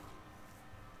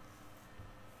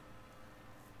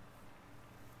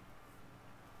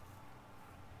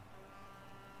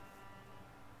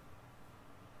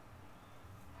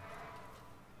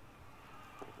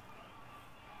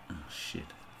 Oh shit.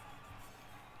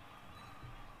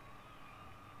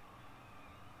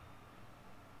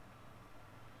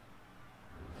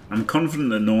 I'm confident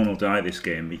that no one will die this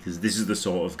game because this is the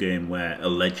sort of game where a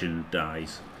legend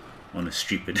dies on a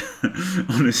stupid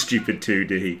on a stupid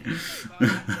 2D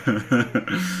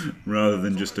rather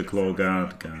than just a claw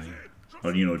guard guy,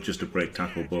 or you know, just a break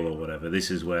tackle bull or whatever. This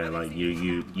is where like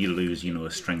you lose, you know,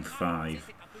 a strength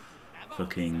 5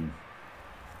 fucking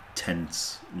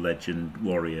tense legend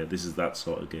warrior. This is that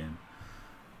sort of game,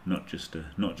 not just a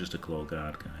claw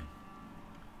guard guy.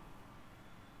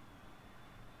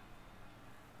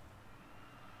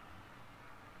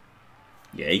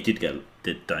 Yeah, he did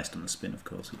diced on the spin, of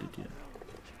course he did, yeah.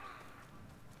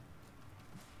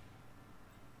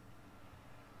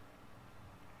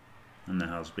 And there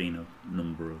has been a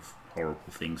number of horrible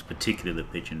things, particularly the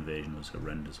pigeon invasion was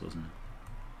horrendous, wasn't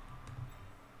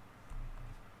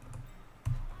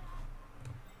it?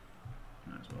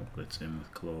 Might as well blitz him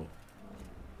with claw.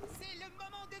 C'est le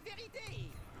moment de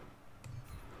vérité.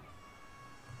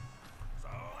 Ça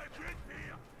aurait pu être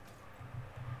pire.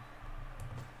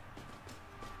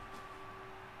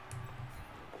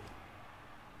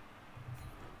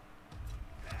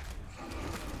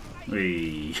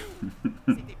 Wee.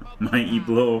 Mighty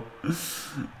blow.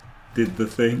 Did the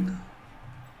thing.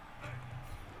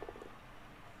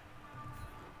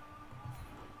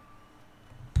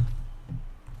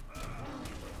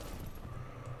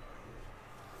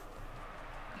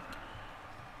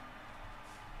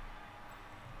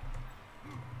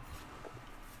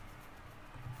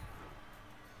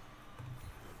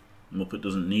 Muppet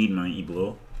doesn't need mighty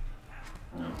blow.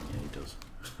 No, yeah, he does.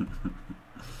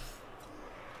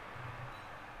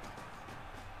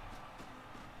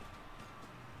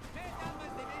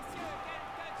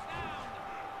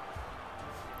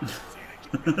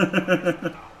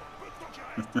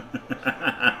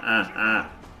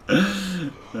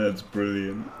 That's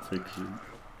brilliant fiction.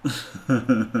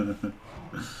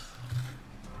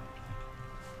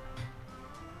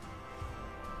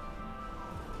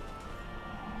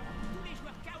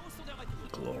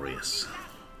 Glorious.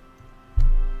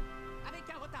 Avec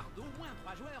un retard d'au moins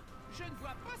 3 joueurs, je ne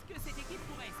vois pas ce que cette équipe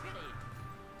pourrait espérer.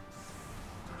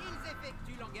 Ils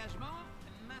effectuent l'engagement,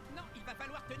 maintenant il va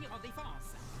falloir tenir en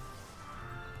défense.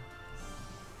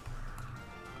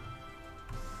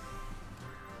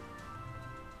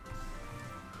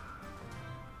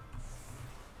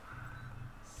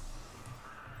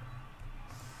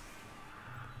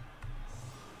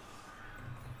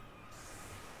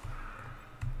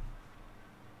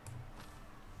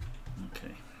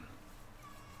 Okay.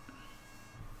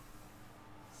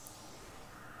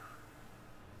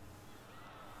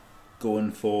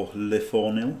 Going for Le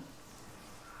 4-0.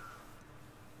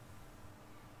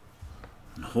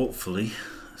 And hopefully,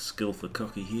 a skill for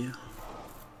Cocky here.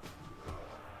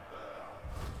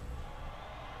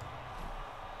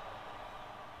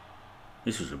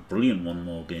 This was a brilliant one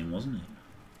more game, wasn't it?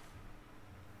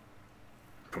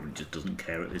 Probably just doesn't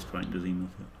care at this point, does he,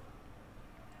 Muffet?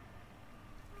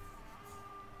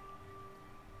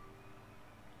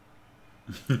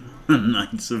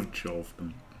 Knights of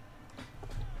Chorfdom.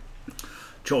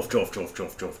 Chof, chof, chof,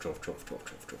 chof, chof, chof, chof, chof,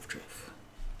 chof, chof, chof.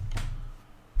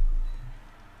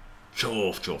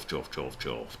 Chof, chof, chof, chof,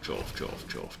 chof, chof, chof, chof,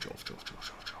 chof, chof, chof, chof,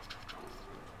 chof, chof, chof, chof.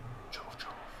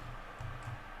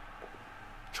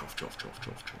 Chof, chof, chof,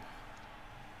 chof, chof.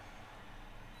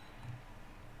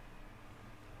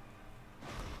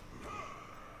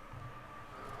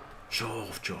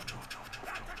 Chof, chof, chof, chof, chof,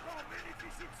 chof, chof.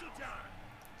 Bénéficie de soutien.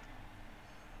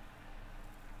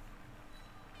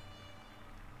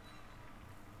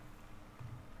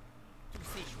 Tous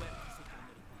ces joueurs qui s'écartent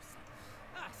les pouces.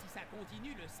 Ah, si ça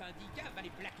continue, le syndicat va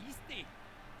les blacklister.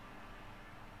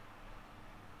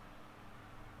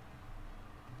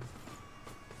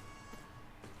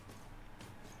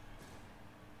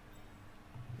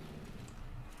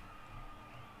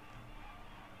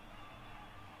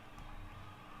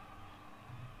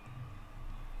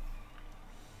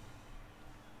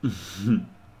 And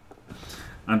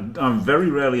I very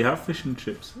rarely have fish and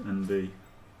chips, ND.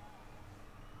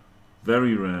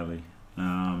 Very rarely.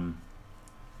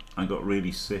 I got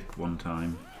really sick one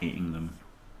time eating them,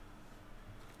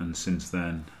 and since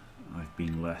then I've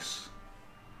been less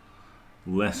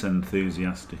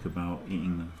enthusiastic about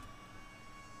eating them.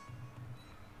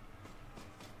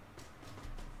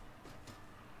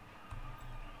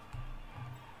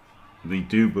 They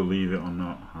do, believe it or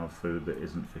not, have food that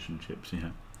isn't fish and chips, yeah.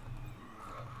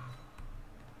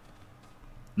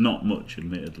 Not much,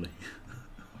 admittedly.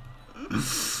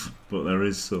 But there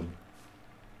is some.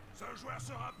 Ce joueur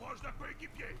se rapproche d'un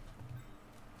coéquipier.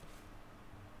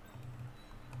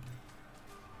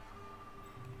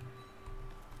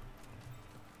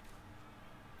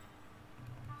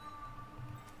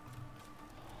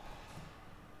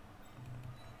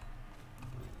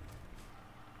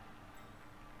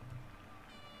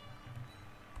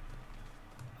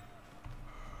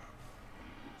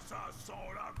 Ça sent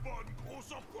la bonne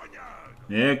grosse empoignade.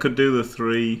 Yeah, could do the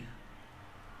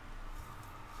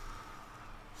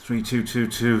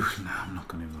 3-2-2-2. No, I'm not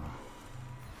going to go.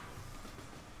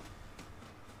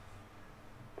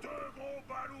 Deux gros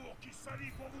balourds qui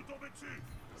s'allient pour vous tomber dessus.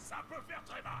 Ça peut faire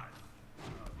très mal.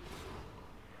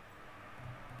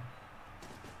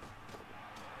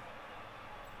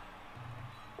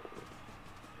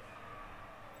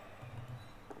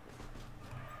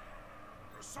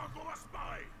 Je sens qu'on va se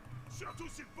marrer. Surtout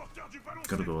si le porteur du ballon.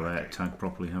 Gotta go there, tag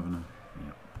properly, haven't I?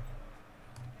 Yeah.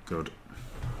 Good.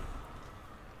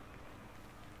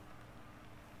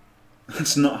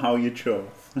 That's not how you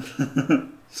chuff.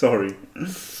 Sorry.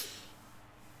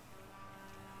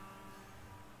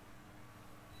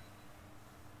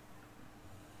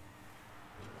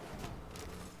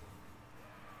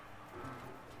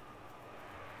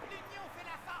 L'union fait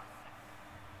la force.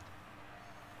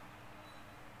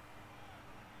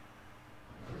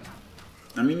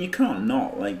 I mean, you can't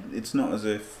not, like, it's not as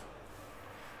if...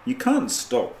 You can't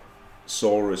stop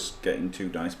Saurus getting 2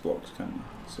 dice blocks, can you?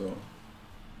 So...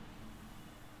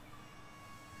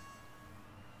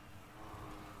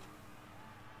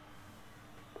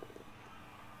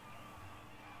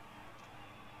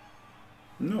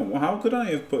 No, well, how could I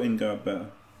have put in guard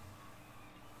better?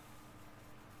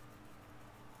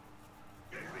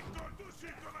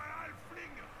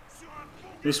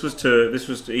 This was to,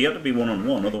 he had to be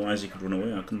one-on-one, otherwise he could run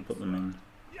away. I couldn't put them in.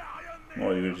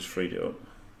 Or you would have just freed it up.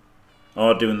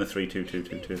 Oh, doing the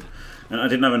 3-2-2-2-2. And I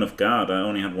didn't have enough guard, I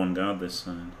only had 1 guard this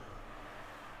side.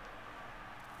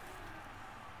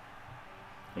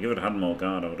 Like if I'd had more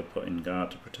guard, I would have put in guard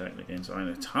to protect against... I mean,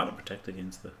 it's hard to protect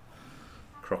against the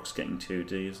Croc's getting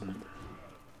 2D, isn't it?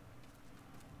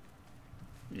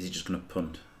 Is he just going to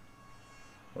punt?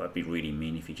 Well, that'd be really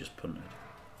mean if he just punted.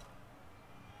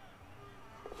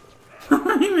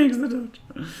 He makes the dodge.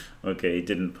 Okay, he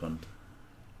didn't punt.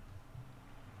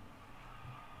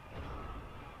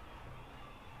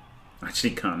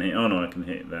 Actually can't hit. Oh no, I can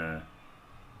hit there.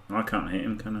 No, I can't hit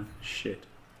him, can I? Shit.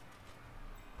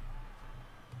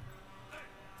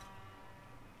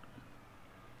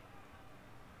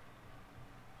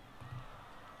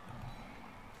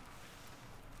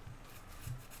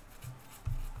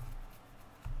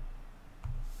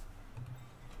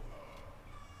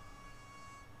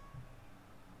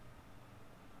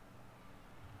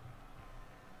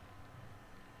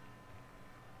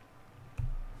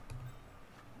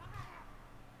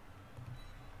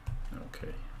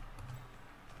 Okay.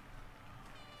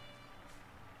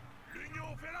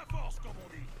 L'union fait la force, comme on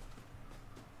dit.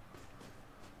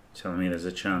 Telling me there's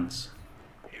a chance.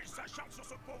 Il s'acharne sur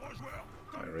ce pauvre joueur.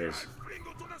 Comme There is. un fling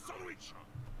autour d'un sandwich.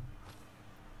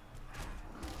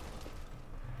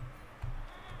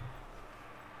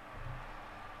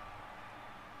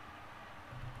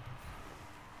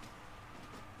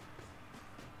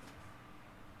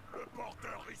 Le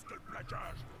porteur risque le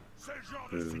plaquage. C'est le genre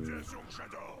de situation que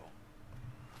j'adore.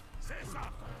 C'est ça.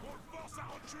 On le force à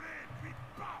reculer, puis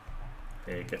paf.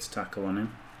 Okay, gets tackle on him.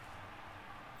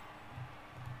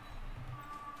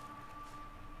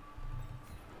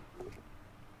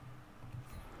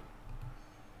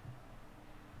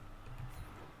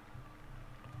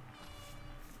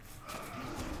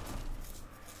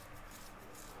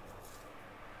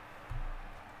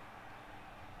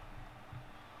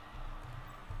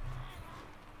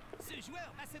 Ce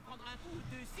joueur va se prendre un coup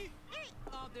dessus et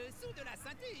en dessous de la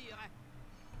ceinture.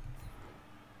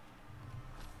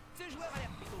 Ce joueur a l'air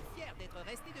plutôt fier d'être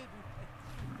resté debout.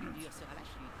 Plus dure sera la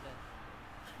chute.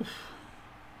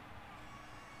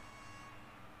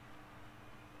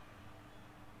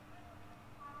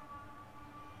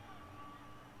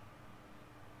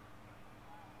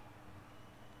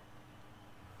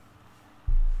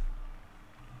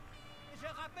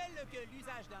 que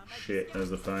l'usage d'un Shit, magicien there's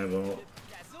the fireball.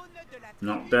 depuis la zone de la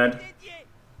Not tribu dead. dédiée.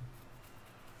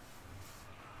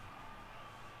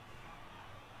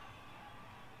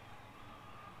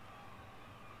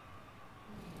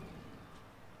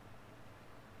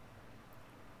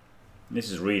 This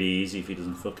is really easy if he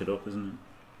doesn't fuck it up, isn't it?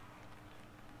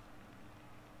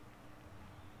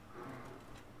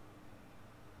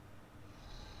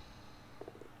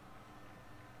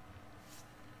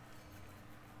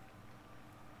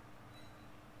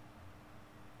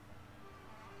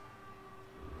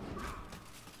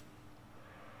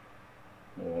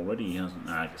 Already he hasn't.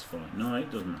 Ah, it's fine. No, it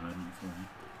doesn't have it fine.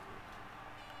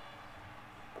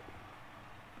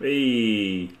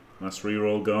 Hey! Last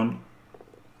reroll gone.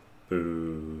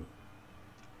 Boo.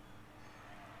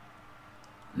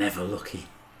 Never lucky.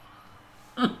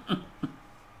 Un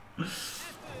peu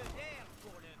d'air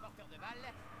pour le porteur de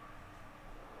balle.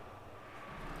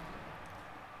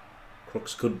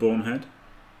 Crux could bonehead.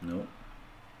 No.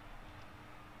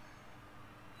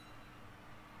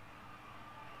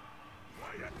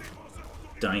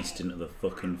 Diced into the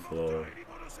fucking floor.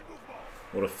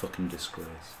 What a fucking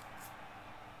disgrace.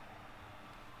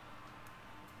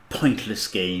 Pointless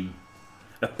game.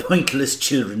 A pointless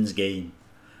children's game.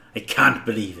 I can't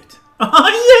believe it. Ah,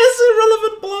 yes!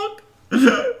 Irrelevant block!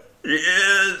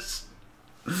 Yes!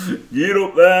 Get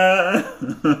up there!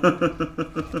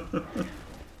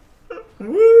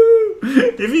 Woo!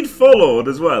 If he'd followed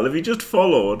as well, if he just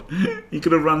followed, he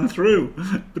could have ran through.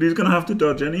 But he's going to have to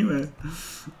dodge anyway.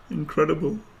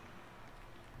 Incredible.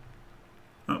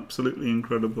 Absolutely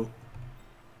incredible.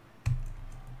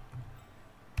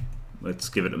 Let's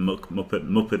give it a Muppet.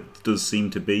 Muppet does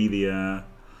seem to be the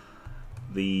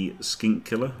skink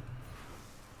killer.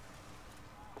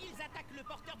 Ils attaquent le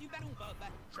porteur du ballon, Bob.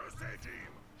 Je sais, Jim.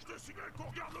 Je te signale qu'on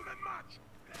regarde le même match.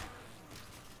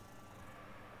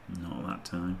 Not that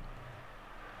time.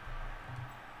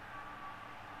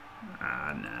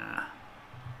 Ah, nah.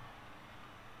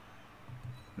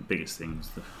 The biggest thing was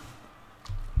the...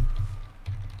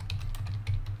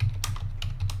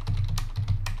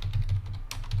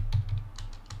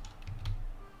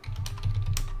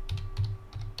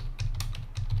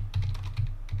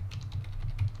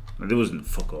 There wasn't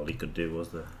fuck all he could do, was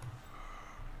there?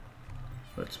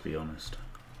 Let's be honest.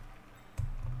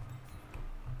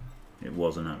 It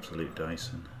was an absolute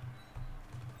Dyson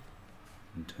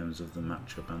in terms of the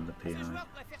matchup and the Ces PI. joueurs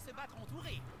préfèrent se battre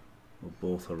entourés. Were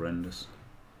both horrendous.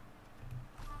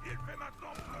 Il fait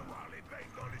maintenant pleuvoir les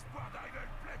becs dans l'espoir d'arriver à le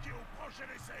plaquer au prochain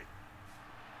essai.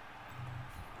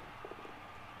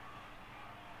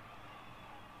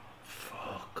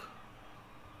 Fuck.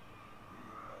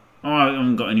 Oh, I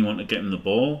haven't got anyone to get him the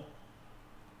ball.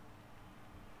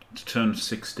 To turn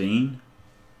 16.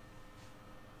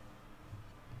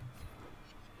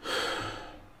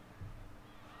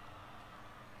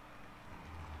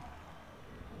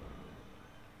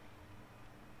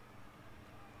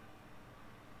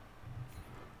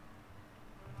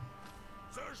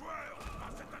 Ce joueur,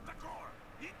 à cet attaquant,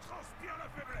 il transpire la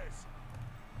faiblesse.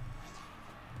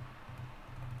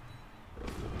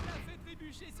 L'a fait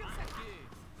trébucher sur sa queue.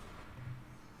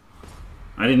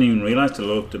 I didn't even realise till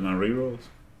I looked at my rerolls.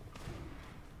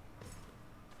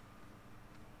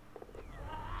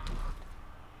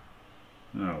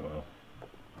 Oh well.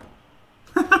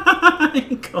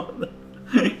 He got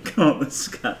the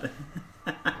scatter.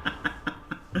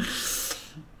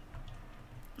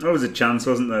 There was a chance,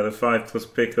 wasn't there? The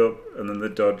 5+ pickup and then the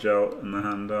dodge out and the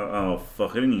hand out. Oh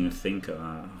fuck, I didn't even think of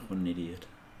that. What an idiot.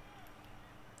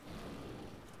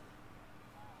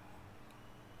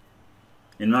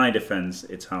 In my defence,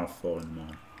 it's 4:30 in the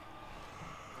morning.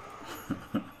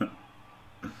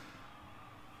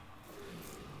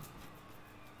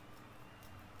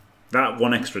 That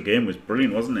one extra game was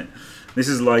brilliant, wasn't it? This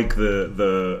is like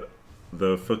the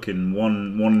fucking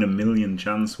one in a million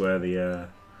chance where the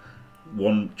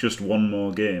just one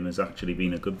more game has actually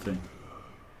been a good thing.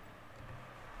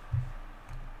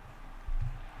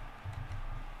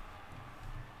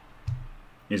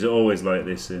 Is it always like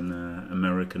this in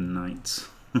American nights?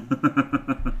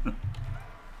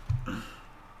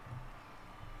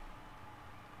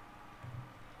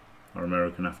 Or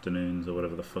American afternoons, or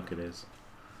whatever the fuck it is.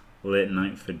 Late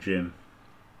night for Jim.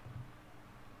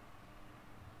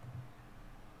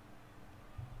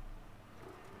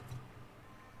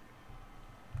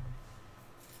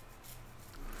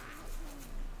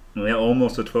 Yeah,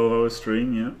 almost a 12-hour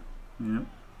stream, yeah. Yeah.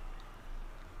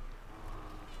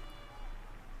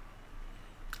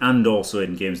 And also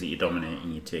in games that you dominate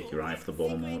and you take your eye off the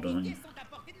ball more, don't you? Sont à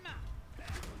portée de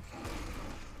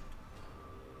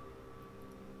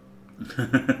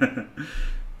main.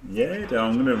 Yeah,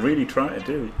 I'm going to really try to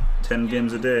do it. 10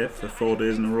 games a day for 4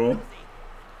 days in a row.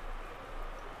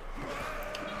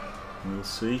 We'll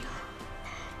see.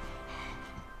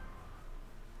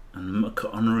 And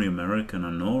honorary American,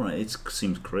 I know, right? It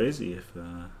seems crazy if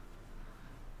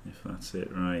that's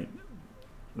it, right?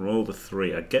 Roll the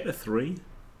 3. I get a 3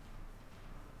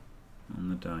 on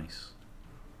the dice.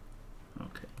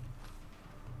 Okay.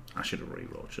 I should have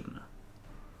re-rolled, shouldn't I?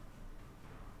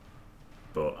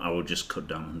 But I would just cut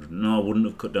down 100. No, I wouldn't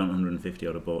have cut down 150.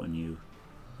 I'd have bought a new.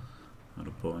 I'd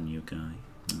have bought a new guy.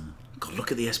 God,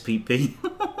 look at the SPP.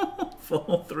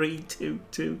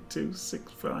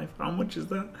 4322265. How much is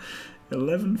that?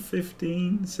 11,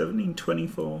 15, 17,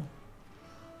 24.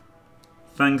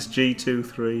 Thanks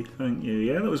G23. Thank you.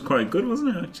 Yeah, that was quite good,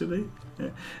 wasn't it? Actually.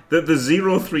 Yeah. The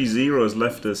 030 has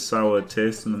left a sour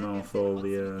taste in the mouth all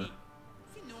the.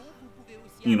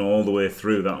 You know, all the way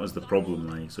through. That was the problem,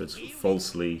 like, so it's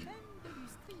falsely,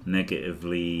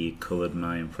 negatively coloured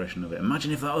my impression of it.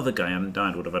 Imagine if that other guy hadn't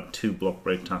died, would have had 2 block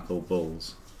break tackle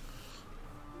bulls.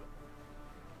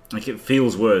 Like, it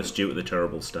feels worse due to the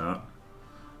terrible start,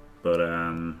 but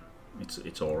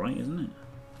it's all right, isn't it?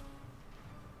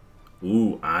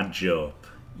 Ooh, Adjup.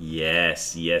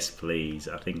 Yes, yes, please.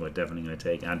 I think we're definitely going to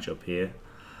take Adjup here,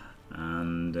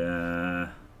 and.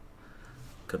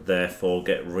 Could therefore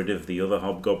get rid of the other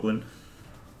hobgoblin,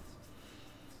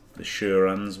 the sure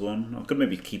hands one. I could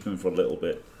maybe keep him for a little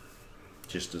bit,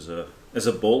 just as a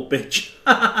bolt bitch.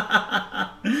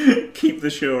 Keep the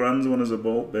sure hands one as a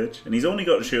bolt bitch, and he's only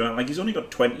got he's only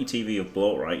got 20 TV of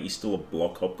bloat, right? He's still a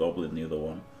block hobgoblin, the other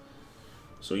one,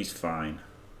 so he's fine.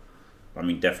 I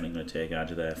mean, definitely going to take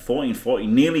Adja there. 14-40,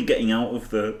 nearly getting out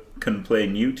of the can play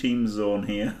new team zone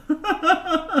here.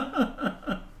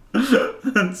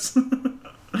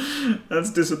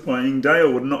 That's disappointing. Dale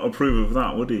would not approve of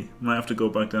that, would he? Might have to go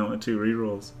back down to 2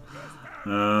 rerolls.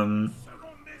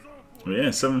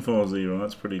 Yeah, 740.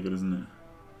 That's pretty good, isn't it?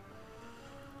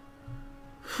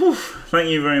 Whew. Thank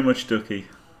you very much, Ducky.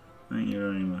 Thank you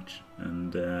very much.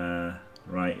 And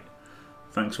right,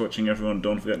 thanks for watching, everyone.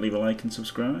 Don't forget to leave a like and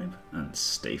subscribe, and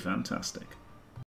stay fantastic.